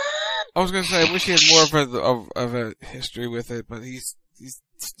 I was gonna say I wish he had more of a history with it, but he's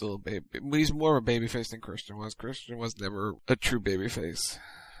still a baby. He's more of a babyface than Christian was. Christian was never a true babyface.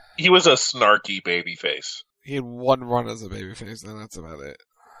 He was a snarky babyface. He had one run as a babyface, and that's about it.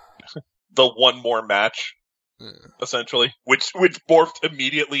 The one more match, essentially, which morphed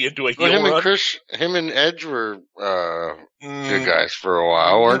immediately into a heel run. Him and Edge were good guys for a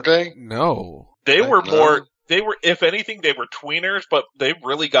while, weren't they? No, they were more. They were, if anything, they were tweeners, but they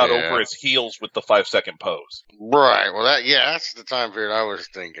really got over his heels with the 5-second pose. Right. Well, that's the time period I was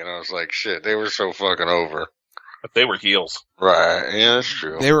thinking. I was like, shit, they were so fucking over. But they were heels. Right. Yeah, that's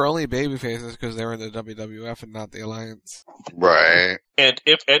true. They were only baby faces because they were in the WWF and not the Alliance. Right. And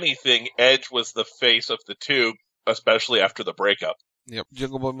if anything, Edge was the face of the two, especially after the breakup. Yep.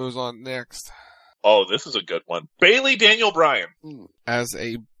 Jungle Boy moves on next. Oh, this is a good one. Bailey Daniel Bryan. As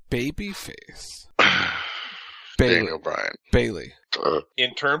a baby face. Daniel Bryan. Bailey.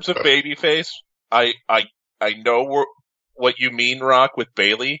 In terms of babyface, I know what you mean, Rock, with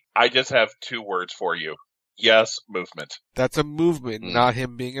Bailey. I just have 2 words for you. Yes, movement. That's a movement, not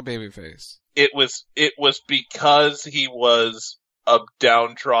him being a babyface. It was because he was a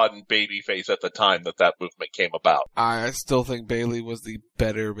downtrodden babyface at the time that movement came about. I still think Bailey was the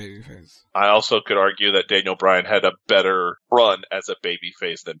better babyface. I also could argue that Daniel Bryan had a better run as a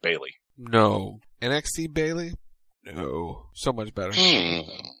babyface than Bailey. No. NXT Bailey? No. So much better.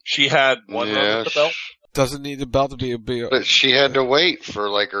 She had one run with the belt? Doesn't need the belt to be a big... But she had to wait for,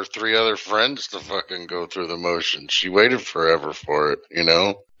 like, her 3 other friends to fucking go through the motions. She waited forever for it, you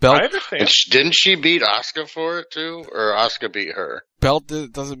know? Belt. I understand. And didn't she beat Asuka for it, too? Or Asuka beat her? Belt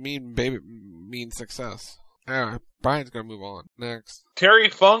doesn't mean success. Alright, Brian's gonna move on. Next. Terry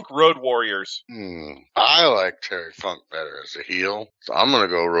Funk, Road Warriors. I like Terry Funk better as a heel, so I'm gonna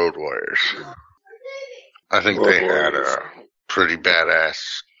go Road Warriors. I think they had a pretty badass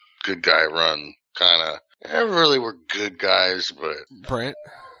good guy run. Kinda. They never really were good guys, but... Brent?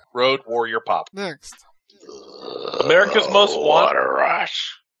 Road Warrior Pop. Next. America's Most Wanted. What a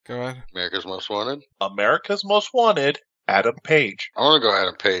rush. Go ahead. America's Most Wanted? America's Most Wanted, Adam Page. I want to go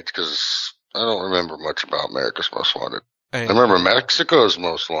Adam Page because I don't remember much about America's Most Wanted. AMW. I remember Mexico's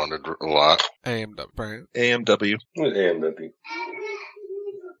Most Wanted a lot. AMW, Brian. AMW. AMW.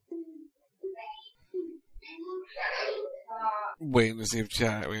 Waiting to see if we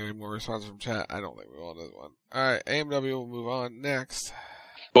have any more responses from chat. I don't think we will on this one. Alright, AMW will move on. Next.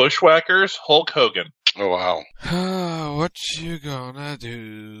 Bushwhackers, Hulk Hogan. Oh, wow. What you gonna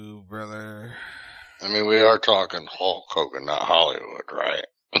do, brother? I mean, we are talking Hulk Hogan, not Hollywood, right?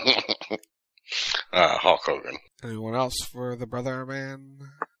 Hulk Hogan. Anyone else for the brother man?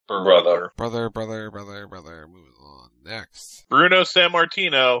 Brother. Brother. Moving on. Next. Bruno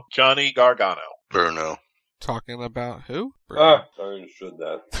Sammartino, Johnny Gargano. Bruno. Talking about who? I understood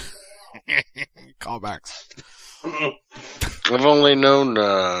that. Callbacks. I've only known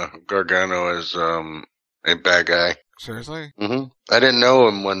Gargano as a bad guy. Seriously? Mm-hmm. I didn't know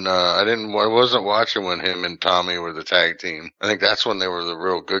him when I wasn't watching when him and Tommy were the tag team. I think that's when they were the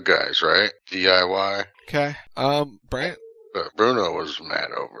real good guys, right? DIY. Okay. Brant? But Bruno was mad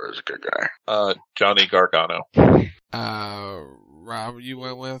over as a good guy. Johnny Gargano. Rob, you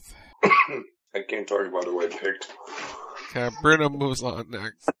went with? I can't talk about who I picked. Okay, Bruno moves on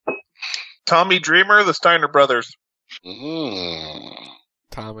next. Tommy Dreamer, the Steiner Brothers.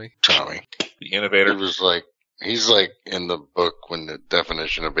 Tommy. The Innovator. He's like in the book when the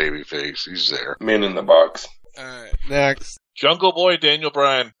definition of babyface. He's there. Man in the box. Alright, next. Jungle Boy, Daniel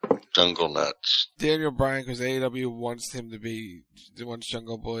Bryan. Jungle Nuts. Daniel Bryan, because AEW wants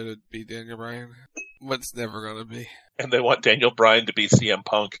Jungle Boy to be Daniel Bryan. But it's never gonna be. And they want Daniel Bryan to be CM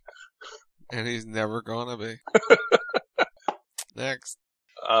Punk. And he's never gonna be. Next.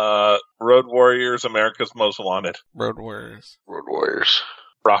 Road Warriors, America's Most Wanted. Road Warriors. Road Warriors.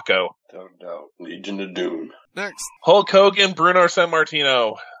 Rocco. Without doubt. Legion of Doom. Next. Hulk Hogan, Bruno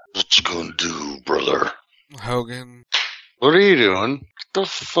Sammartino. What you gonna do, brother? Hogan. What are you doing? Get the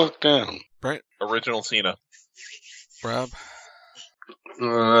fuck down. Brent. Original Cena. Rob.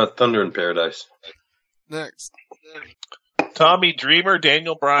 Thunder in Paradise. Next. Tommy Dreamer,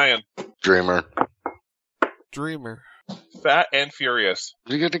 Daniel Bryan. Dreamer. Dreamer. Fat and Furious.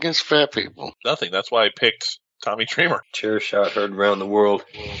 What do you get against fat people? Nothing. That's why I picked Tommy Dreamer. Chair shot heard around the world.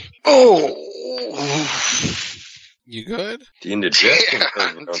 Oh! You good? The indigestion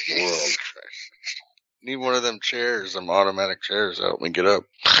heard around the world. Need one of them chairs, them automatic chairs to help me get up.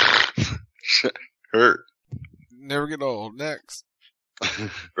 Hurt. Never get old. Next.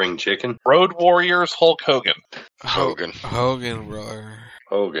 Spring chicken. Road Warriors, Hulk Hogan. Hogan. Hogan, brother.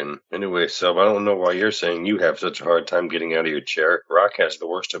 Hogan. Anyway, Sub, I don't know why you're saying you have such a hard time getting out of your chair. Rock has the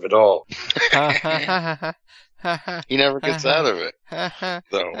worst of it all. He never gets out of it.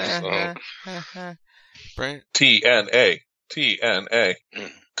 So. Brent. TNA. TNA.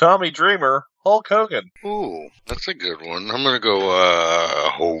 Tommy Dreamer, Hulk Hogan. Ooh, that's a good one. I'm gonna go,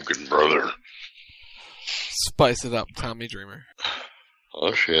 Hogan, brother. Spice it up, Tommy Dreamer.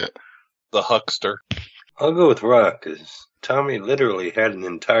 Oh, shit. The Huckster. I'll go with Rock, because Tommy literally had an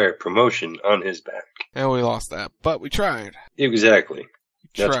entire promotion on his back. And we lost that, but we tried. Exactly.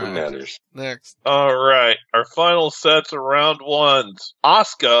 That's Tried. what matters. Next. All right. Our final sets are round ones.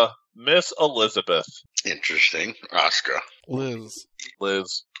 Asuka, Miss Elizabeth. Interesting. Asuka. Liz.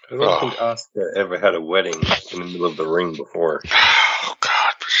 Liz. I don't think Asuka ever had a wedding in the middle of the ring before. Oh,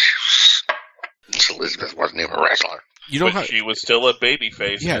 God. But Miss Elizabeth wasn't even a wrestler. You know but how she was still a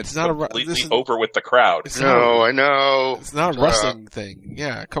babyface. Yeah, it's not completely over with the crowd. No, I know. It's not a wrestling thing.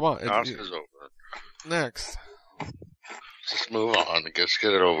 Yeah, come on. Asuka's over. Next. Just move on. Let's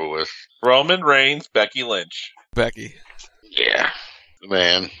get it over with. Roman Reigns, Becky Lynch. Becky. Yeah.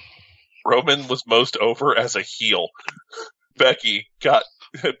 Man. Roman was most over as a heel. Becky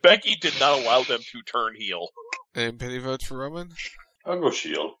did not allow them to turn heel. And pity votes for Roman? I'll go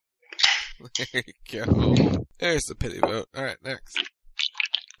Shield. There you go. There's the pity vote. Alright, next.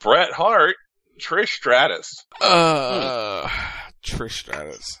 Bret Hart, Trish Stratus. Trish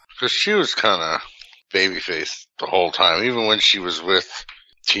Stratus. Because she was kind of babyface the whole time, even when she was with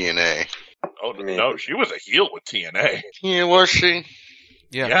TNA. Oh, no, she was a heel with TNA. Yeah, was she?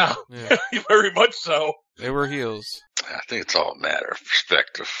 Yeah. Very much so. They were heels. I think it's all a matter of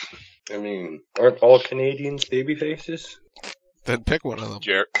perspective. I mean, aren't all Canadians baby faces? Then pick one of them.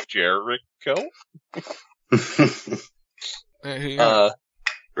 Jericho?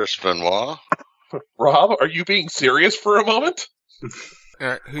 Chris Benoit? Rob, are you being serious for a moment?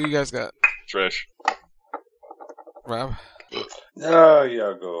 Alright, who you guys got? Trish. Rob? Oh, yeah,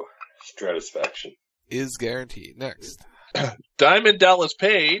 I'll go Stratisfaction. Is guaranteed. Next. Diamond Dallas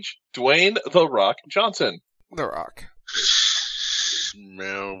Page, Dwayne The Rock Johnson. The Rock.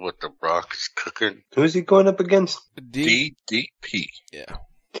 Smell what the Rock is cooking. Who's he going up against? DDP. Yeah.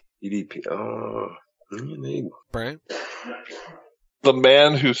 DDP. Oh. Brian? The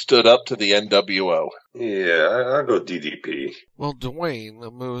man who stood up to the NWO. Yeah, I'll go DDP. Well, Dwayne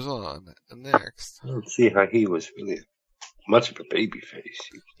moves on. Next. I don't see how he was really much of a babyface.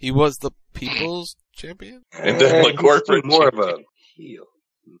 He was the People's Champion? And then the corporate more champion. of a heel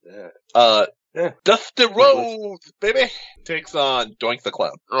than that. Dusty Rhodes, baby, takes on Doink the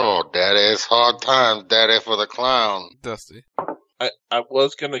Clown. Oh, Daddy's hard times, Daddy for the clown. Dusty. I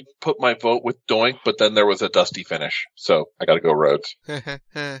was going to put my vote with Doink, but then there was a Dusty finish, so I got to go Rhodes.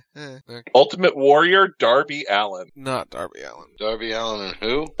 Ultimate Warrior, Darby Allin. Not Darby Allin. Darby Allin and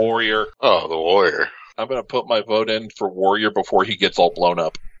who? Warrior. Oh, the Warrior. I'm going to put my vote in for Warrior before he gets all blown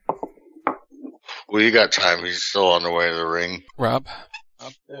up. Well, you got time. He's still on the way to the ring. Rob?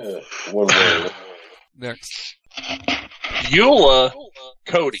 One way. Next. Eula,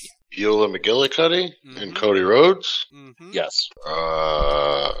 Cody. Eula McGillicuddy and Cody Rhodes? Mm-hmm. Yes.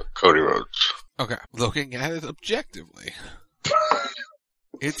 Cody Rhodes. Okay. Looking at it objectively.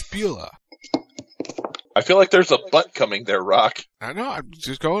 It's Beulah. I feel like there's a butt coming there, Rock. I know. I'm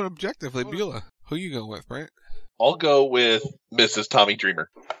just going objectively. Beulah. Who you going with, Brent? I'll go with Mrs. Tommy Dreamer.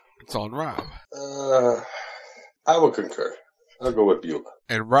 It's on Rob. I will concur. I'll go with Beulah.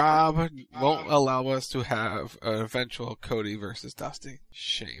 And Rob won't allow us to have an eventual Cody versus Dusty.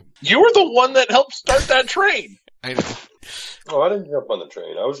 Shame. You were the one that helped start that train. I know. Oh, I didn't jump on the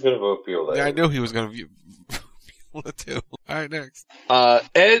train. I was going to vote Beulah. Yeah, I knew he was going to Beulah too. Alright, next.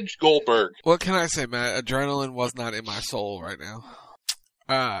 Edge Goldberg. What can I say, Matt? Adrenaline was not in my soul right now.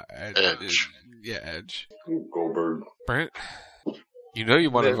 Edge. Yeah, Edge. Goldberg. Brent? You know you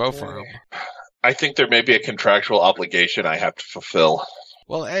want to vote for him. I think there may be a contractual obligation I have to fulfill.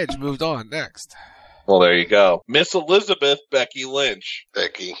 Well, Edge moved on next. Well, there you go. Miss Elizabeth, Becky Lynch.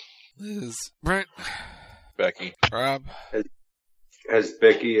 Becky. Liz. Brent. Becky. Rob. Has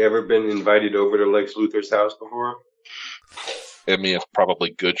Becky ever been invited over to Lex Luthor's house before? I mean, it's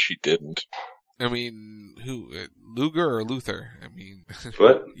probably good she didn't. I mean, who? Luger or Luther? I mean,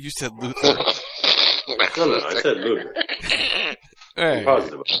 what? You said Luther. No, I said Luger. Hey. I'm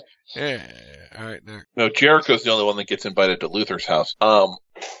positive. Yeah. All right, next. No, Jericho's the only one that gets invited to Luther's house.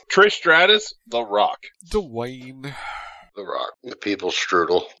 Trish Stratus, The Rock. Dwayne. The Rock. The People's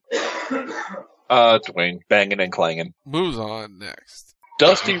Strudel. Dwayne. Banging and clanging. Moves on next.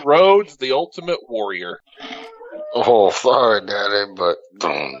 Dusty Rhodes, The Ultimate Warrior. Oh, sorry, Daddy, but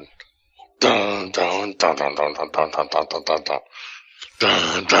dun dun dun dun dun dun dun dun dun dun dun dun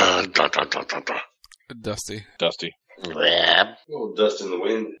dun dun dun dun dun dun. Dusty. Dusty. Yeah. Oh, dust in the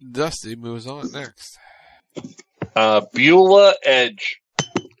wind. Dusty moves on next. Beulah, Edge.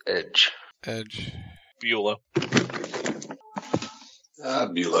 Edge. Edge. Beulah.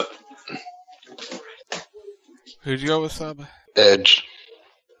 Beulah. Who'd you go with, Sub? Edge.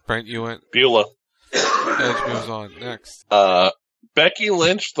 Brent, you went. Beulah. Edge moves on next. Becky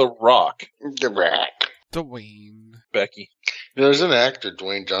Lynch, The Rock. The Rock. Dwayne. Becky. You know, there's an actor,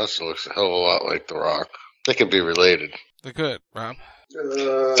 Dwayne Johnson, looks a hell of a lot like The Rock. They could be related. They could, Rob.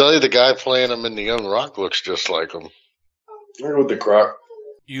 Tell you the guy playing him in The Young Rock looks just like him. I go with the Croc.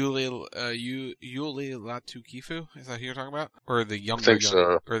 Yuli Latukifu? Is that who you're talking about? Or the younger, I think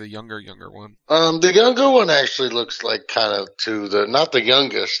so. Or the younger one? The younger one actually looks like kind of not the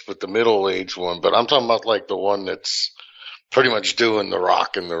youngest, but the middle-aged one. But I'm talking about like the one that's pretty much doing The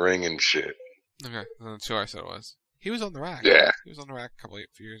Rock in the ring and shit. Okay, that's who I said it was. He was on the rack. Yeah. He was on the rack a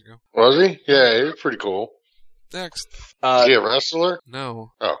few years ago. Was he? Yeah, he was pretty cool. Next. Is he a wrestler?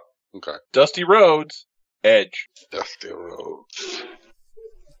 No. Oh, okay. Dusty Rhodes, Edge. Dusty Rhodes.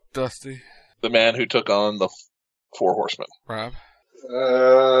 Dusty. The man who took on the Four Horsemen. Rob.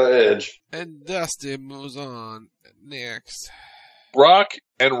 Edge. And Dusty moves on next. Brock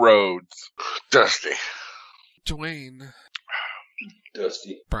and Rhodes. Dusty. Dwayne.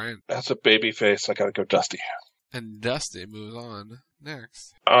 Dusty. Brian. That's a baby face. I gotta go Dusty. And Dusty moves on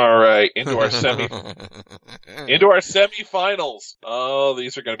next. All right, into our semifinals. Oh,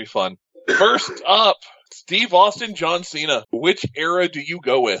 these are going to be fun. First up, Steve Austin, John Cena. Which era do you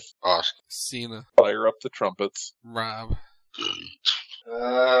go with? Austin. Cena. Fire up the trumpets. Rob.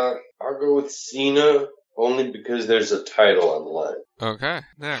 I'll go with Cena only because there's a title on the line. Okay,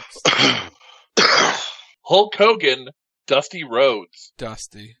 next. Hulk Hogan, Dusty Rhodes.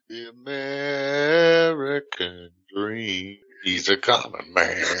 Dusty. The American Dream. He's a common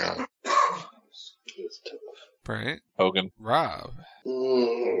man. Right. Hogan. Rob.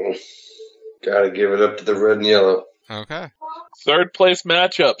 Gotta give it up to the red and yellow. Okay. Third place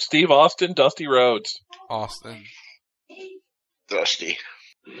matchup, Steve Austin, Dusty Rhodes. Austin. Dusty.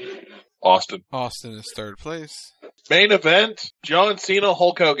 Austin. Austin is third place. Main event, John Cena,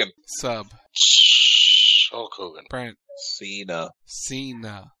 Hulk Hogan. Sub. Hulk Hogan. Brent. Cena.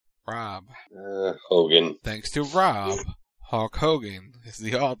 Rob. Hogan. Thanks to Rob, Hulk Hogan is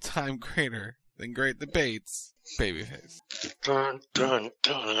the all-time greater than Great Debates babyface. Dun, dun,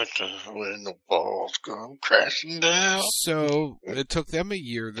 dun, dun, when the balls come crashing down. So, it took them a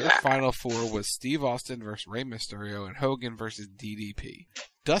year. Their final four was Steve Austin versus Rey Mysterio and Hogan versus DDP.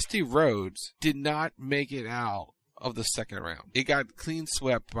 Dusty Rhodes did not make it out of the second round. It got clean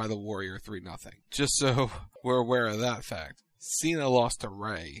swept by the Warrior 3-0. Just so we're aware of that fact. Cena lost to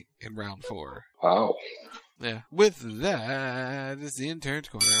Rey in round 4. Wow. Yeah. With that is the Intern's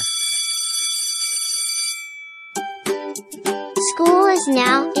Corner. School is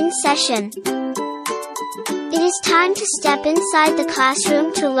now in session. It is time to step inside the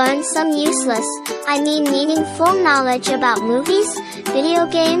classroom to learn some useless, meaningful knowledge about movies, video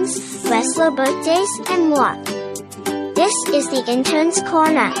games, wrestler birthdays, and more. This is the Intern's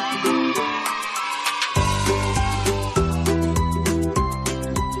Corner.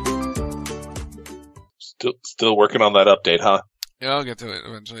 Still working on that update, huh? Yeah, I'll get to it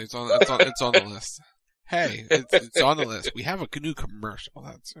eventually. It's on the list. Hey, it's on the list. We have a new commercial.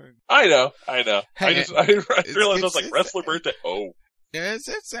 That's right. I know. Hey, I realized I was like wrestler birthday. Oh, yeah.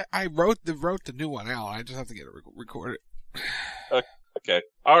 I wrote the new one out. I just have to get it recorded. Okay.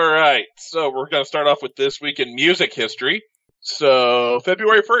 All right. So we're gonna start off with this week in music history. So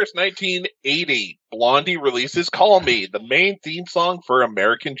February 1st, 1980, Blondie releases "Call Me," the main theme song for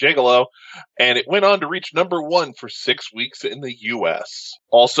American Gigolo, and it went on to reach number 1 for 6 weeks in the U.S.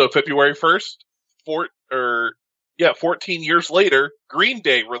 Also February 1st, 14 years later, Green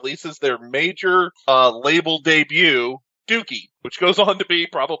Day releases their major label debut, Dookie, which goes on to be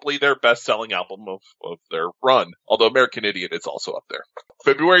probably their best-selling album of their run, although American Idiot is also up there.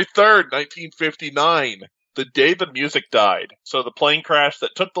 February 3rd, 1959, the day the music died. So the plane crash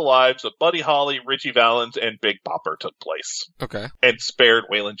that took the lives of Buddy Holly, Richie Valens, and Big Bopper took place. Okay. And spared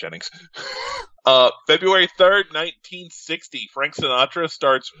Waylon Jennings. February 3rd, 1960, Frank Sinatra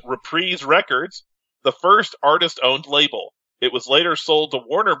starts Reprise Records, the first artist-owned label. It was later sold to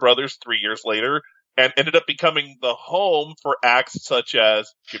Warner Brothers 3 years later, and ended up becoming the home for acts such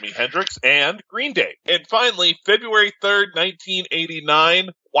as Jimi Hendrix and Green Day. And finally, February 3rd,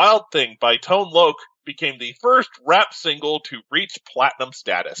 1989, Wild Thing by Tone Loc became the first rap single to reach platinum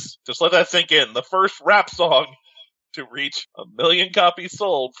status. Just let that sink in. The first rap song to reach 1 million copies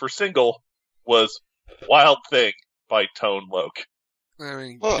sold for single was Wild Thing by Tone Loc. I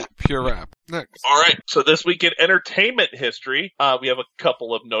mean, pure rap. Next. All right. So this week in entertainment history, we have a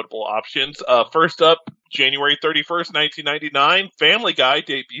couple of notable options. First up, January 31st, 1999, Family Guy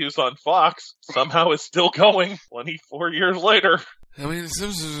debuts on Fox. Somehow is still going 24 years later. I mean, The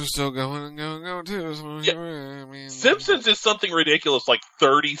Simpsons are still going and going too. So Yeah. I mean, Simpsons is something ridiculous, like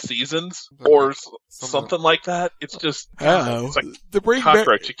 30 seasons or something like that. It's just, it's like they're bringing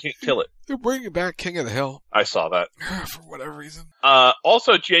cockroach. You can't kill it. They're bringing back King of the Hill I saw that. for whatever reason.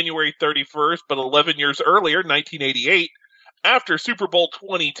 Also January 31st, but 11 years earlier, 1988, after Super Bowl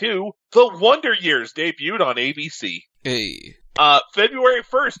 22, The Wonder Years debuted on ABC. Hey. February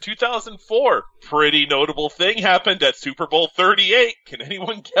 1st, 2004, pretty notable thing happened at Super Bowl 38. Can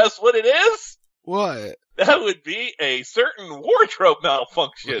anyone guess what it is? What? That would be a certain wardrobe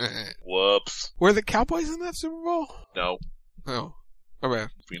malfunction. Whoops. Were the Cowboys in that Super Bowl? No. Oh. Oh, man.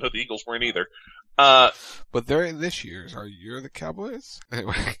 We know the Eagles weren't either. But they're in this year's. Are you the Cowboys?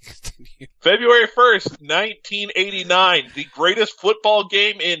 Anyway, continue. February 1st, 1989, the greatest football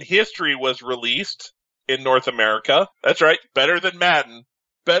game in history was released in North America. That's right. Better than Madden.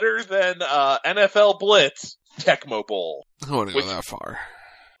 Better than NFL Blitz. Tecmo Bowl. I wouldn't go that far.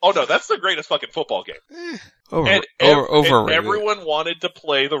 Oh no, that's the greatest fucking football game. Overrated. And everyone wanted to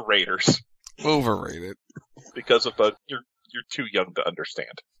play the Raiders. Overrated. Because of you're too young to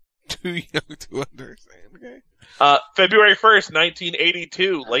understand. Too young to understand, okay. February 1st,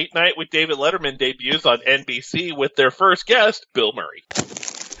 1982, Late Night with David Letterman debuts on NBC with their first guest, Bill Murray.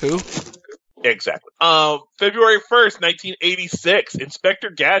 Who? Exactly. February 1st, 1986, Inspector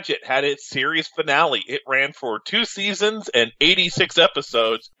Gadget had its series finale. It ran for 2 seasons and 86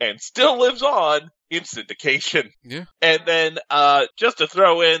 episodes and still lives on in syndication. Yeah. And then, just to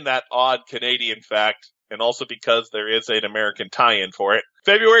throw in that odd Canadian fact, and also because there is an American tie-in for it,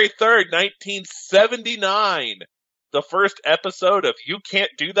 February 3rd, 1979, the first episode of You Can't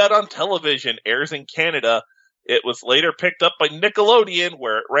Do That on Television airs in Canada. It was later picked up by Nickelodeon,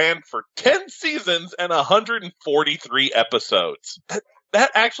 where it ran for 10 seasons and 143 episodes.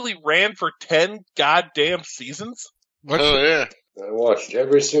 That actually ran for 10 goddamn seasons? Oh, yeah. I watched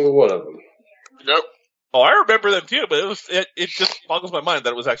every single one of them. Yep. Oh, I remember them too, but it just boggles my mind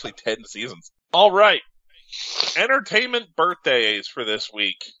that it was actually 10 seasons. All right. Entertainment birthdays for this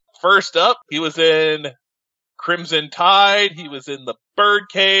week. First up, he was in Crimson Tide, he was in The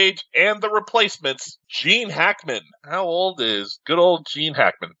Birdcage, and The Replacements, Gene Hackman. How old is good old Gene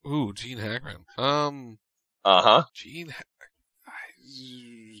Hackman? Ooh, Gene Hackman. Gene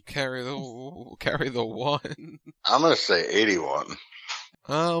carry the one. I'm gonna say 81.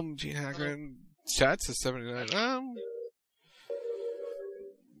 Gene Hackman. Chat says 79.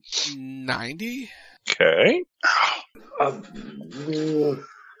 90? Okay. I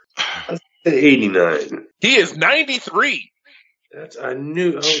said 89. He is 93. I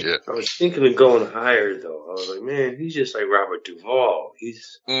knew. I was thinking of going higher, though. I was like, man, he's just like Robert Duvall.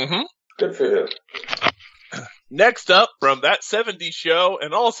 He's good for him. Next up, from that 70s show,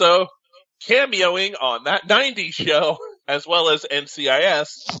 and also cameoing on that 90s show, as well as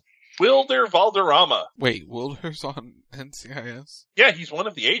NCIS, Wilder Valderrama. Wait, Wilder's on NCIS? Yeah, he's one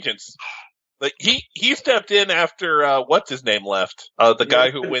of the agents. Like he stepped in after what's his name left? The guy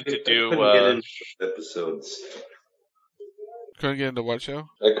who went to do episodes. Couldn't get into what show?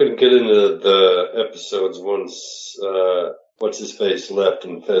 I couldn't get into the episodes once what's his face left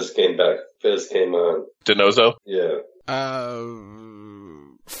and Fez came back. Fez came on. DiNozzo? Yeah.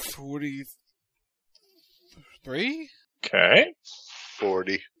 43? Okay.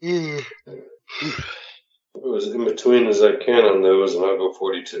 40. It was in between as I can on those, and I'll go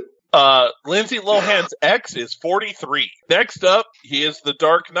 42. Lindsay Lohan's ex is 43. Next up, he is the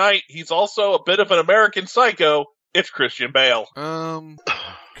Dark Knight. He's also a bit of an American Psycho. It's Christian Bale.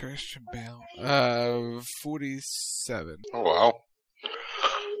 Christian Bale. 47. Oh, wow.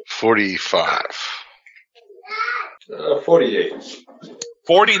 45. 48.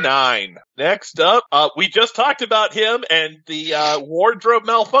 49. Next up, we just talked about him and the wardrobe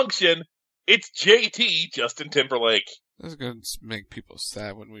malfunction. It's JT, Justin Timberlake. That's going to make people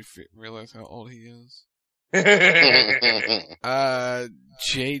sad when we realize how old he is. JT,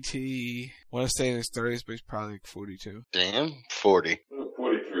 I want to say in his 30s, but he's probably like 42. Damn, 40.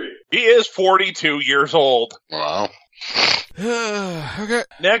 43. He is 42 years old. Wow. Okay.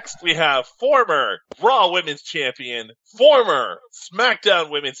 Next, we have former Raw Women's Champion, former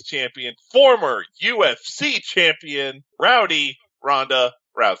SmackDown Women's Champion, former UFC Champion, Rowdy Ronda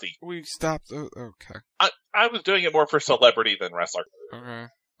Rousey. We stopped. Okay. I was doing it more for celebrity than wrestler. Okay.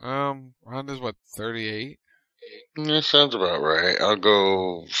 Ronda's what, 38? That sounds about right. I'll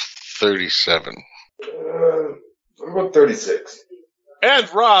go 37. I'm about 36. And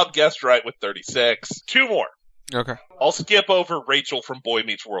Rob guessed right with 36. Two more. Okay. I'll skip over Rachel from Boy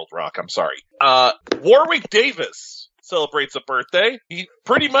Meets World Rock. I'm sorry. Warwick Davis celebrates a birthday. He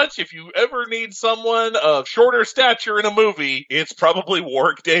pretty much, if you ever need someone of shorter stature in a movie, it's probably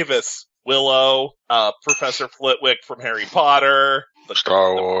Warwick Davis. Willow, Professor Flitwick from Harry Potter,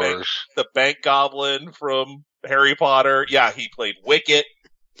 Star Wars, the Bank Goblin from Harry Potter. Yeah, he played Wicket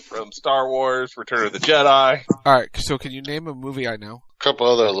from Star Wars, Return of the Jedi. Alright, so can you name a movie I know? A couple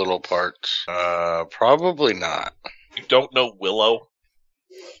other little parts. Probably not. You don't know Willow?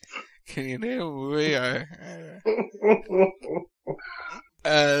 Can you name a movie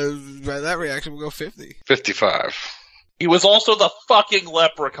by that reaction, we'll go 50. 55. He was also the fucking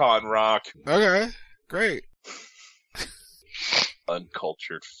Leprechaun, Rock. Okay, great.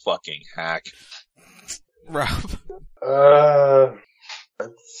 Uncultured fucking hack. Rob. I'd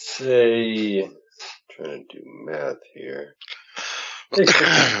say, trying to do math here. I think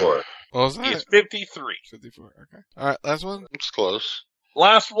 54. What was that? He is 53. 54, okay. Alright, last one? It's close.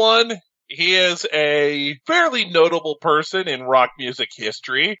 Last one. He is a fairly notable person in rock music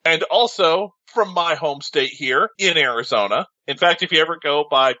history, and also from my home state here in Arizona. In fact, if you ever go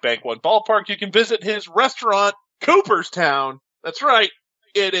by Bank One Ballpark, you can visit his restaurant, Cooperstown. That's right.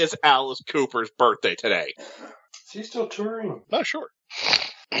 It is Alice Cooper's birthday today. Is he still touring? Not sure.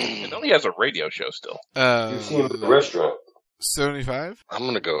 I know he has a radio show still. You've seen him at the restaurant. 75? I'm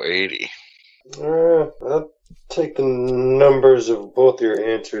going to go 80. I'll take the numbers of both your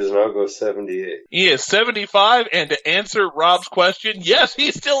answers and I'll go 78. He is 75, and to answer Rob's question, yes,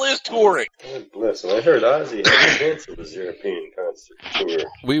 he still is touring. God bless him. I heard Ozzy had canceled his European concert tour.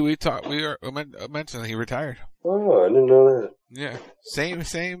 We mentioned he retired. Oh, I didn't know that. Yeah.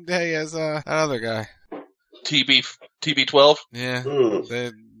 Same day as that other guy. TB12? Yeah.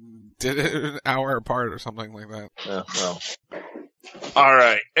 They did it an hour apart or something like that. Yeah, well. All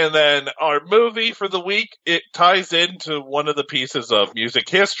right. And then our movie for the week, it ties into one of the pieces of music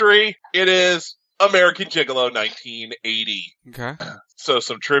history. It is American Gigolo 1980. Okay. So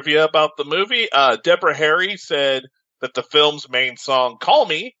some trivia about the movie. Deborah Harry said that the film's main song, Call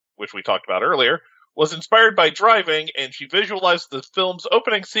Me, which we talked about earlier, was inspired by driving, and she visualized the film's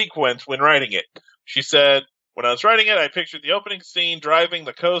opening sequence when writing it. She said, when I was writing it, I pictured the opening scene driving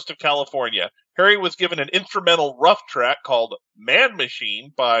the coast of California. Harry was given an instrumental rough track called Man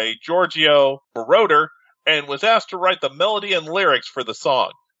Machine by Giorgio Moroder and was asked to write the melody and lyrics for the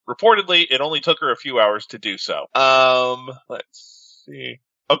song. Reportedly, it only took her a few hours to do so. Let's see.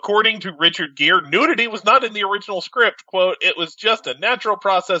 According to Richard Gere, nudity was not in the original script. Quote, it was just a natural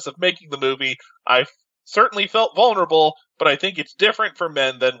process of making the movie. I certainly felt vulnerable, but I think it's different for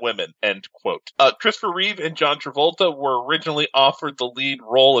men than women, end quote. Christopher Reeve and John Travolta were originally offered the lead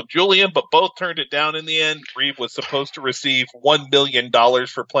role of Julian, but both turned it down in the end. Reeve was supposed to receive $1 million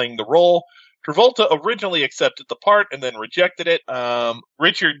for playing the role. Travolta originally accepted the part and then rejected it.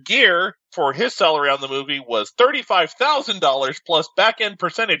 Richard Gere, for his salary on the movie, was $35,000 plus back-end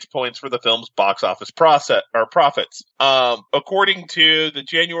percentage points for the film's box office profits. According to the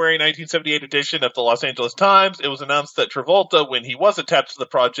January 1978 edition of the Los Angeles Times, it was announced that Travolta, when he was attached to the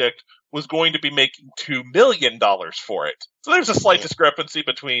project, was going to be making $2 million for it. So there's a slight discrepancy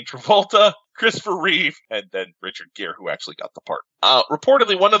between Travolta, Christopher Reeve, and then Richard Gere, who actually got the part.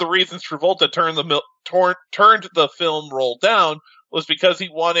 Reportedly, one of the reasons Travolta turned the film role down was because he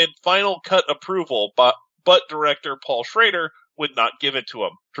wanted final cut approval, but director Paul Schrader would not give it to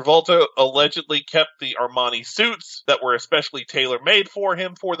him. Travolta allegedly kept the Armani suits that were especially tailor-made for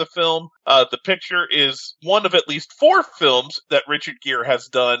him for the film. The picture is one of at least 4 films that Richard Gere has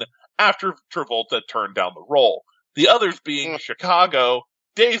done after Travolta turned down the role. The others being Chicago,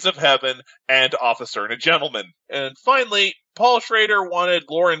 Days of Heaven, and Officer and a Gentleman. And finally, Paul Schrader wanted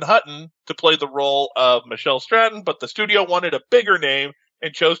Lauren Hutton to play the role of Michelle Stratton, but the studio wanted a bigger name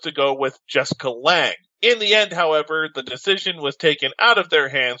and chose to go with Jessica Lange. In the end, however, the decision was taken out of their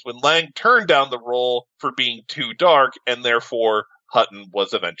hands when Lange turned down the role for being too dark, and therefore Hutton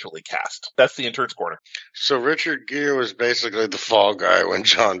was eventually cast. That's the Intern's Corner. So Richard Gere was basically the fall guy when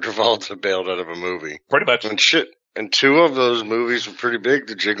John Travolta bailed out of a movie. Pretty much. And two of those movies were pretty big.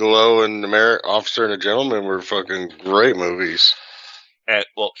 The Gigolo and Officer and a Gentleman were fucking great movies. And,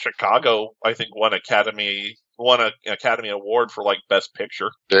 well, Chicago, I think, won an Academy Award for, like, Best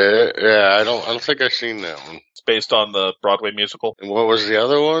Picture. Yeah, I don't think I've seen that one. It's based on the Broadway musical. And what was the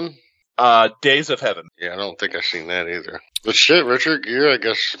other one? Days of Heaven. Yeah, I don't think I've seen that either. But shit, Richard Gere, I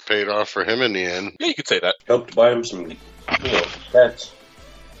guess, paid off for him in the end. Yeah, you could say that. Helped buy him some, pets.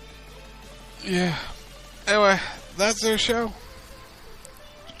 Yeah. Anyway, that's their show.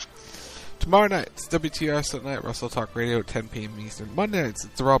 Tomorrow night, it's WTR Sunday Night, Russell Talk Radio at 10 p.m. Eastern. Monday nights,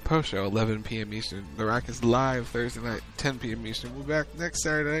 it's the Raw Post Show, 11 p.m. Eastern. The Rack is live Thursday night, 10 p.m. Eastern. We'll be back next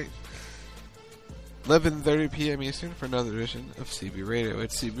Saturday night, 11:30 p.m. Eastern, for another edition of CB Radio.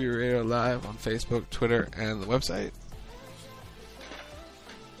 It's CB Radio Live on Facebook, Twitter, and the website.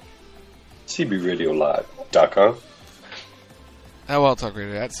 CBRadioLive.com. At Wild Talk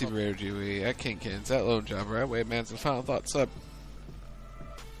Radio, at CB Radio GWE, at Kinkins, at Lone Jobber, at Wade Manson. Final thoughts up.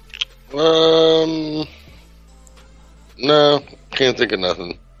 No, can't think of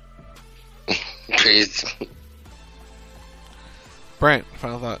nothing. Peace. Brent,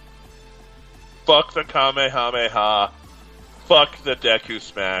 final thought. Fuck the Kamehameha. Fuck the Deku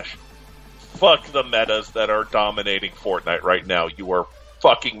Smash. Fuck the metas that are dominating Fortnite right now. You are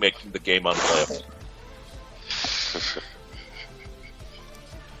fucking making the game unplayable.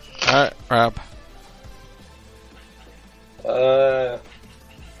 Alright, Rob.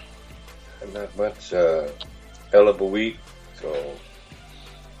 Not much. Hell of a week, so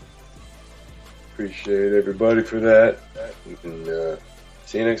appreciate everybody for that. We can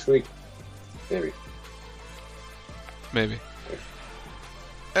see you next week. Maybe.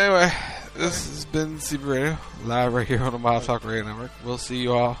 Anyway, this has been CB Radio, live right here on the Wild Talk Radio Network. We'll see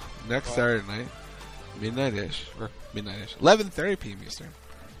you all next Saturday night, midnight-ish, 11:30 p.m. Eastern,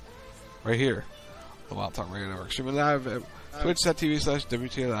 right here on the Wild Talk Radio Network. Streaming live at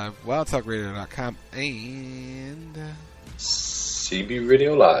twitch.tv/WTA Live, wildtalkradio.com, and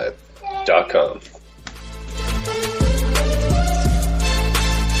CBRadioLive.com.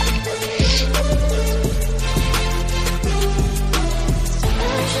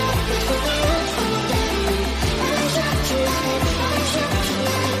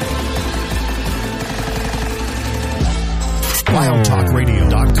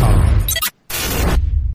 wildtalkradio.com.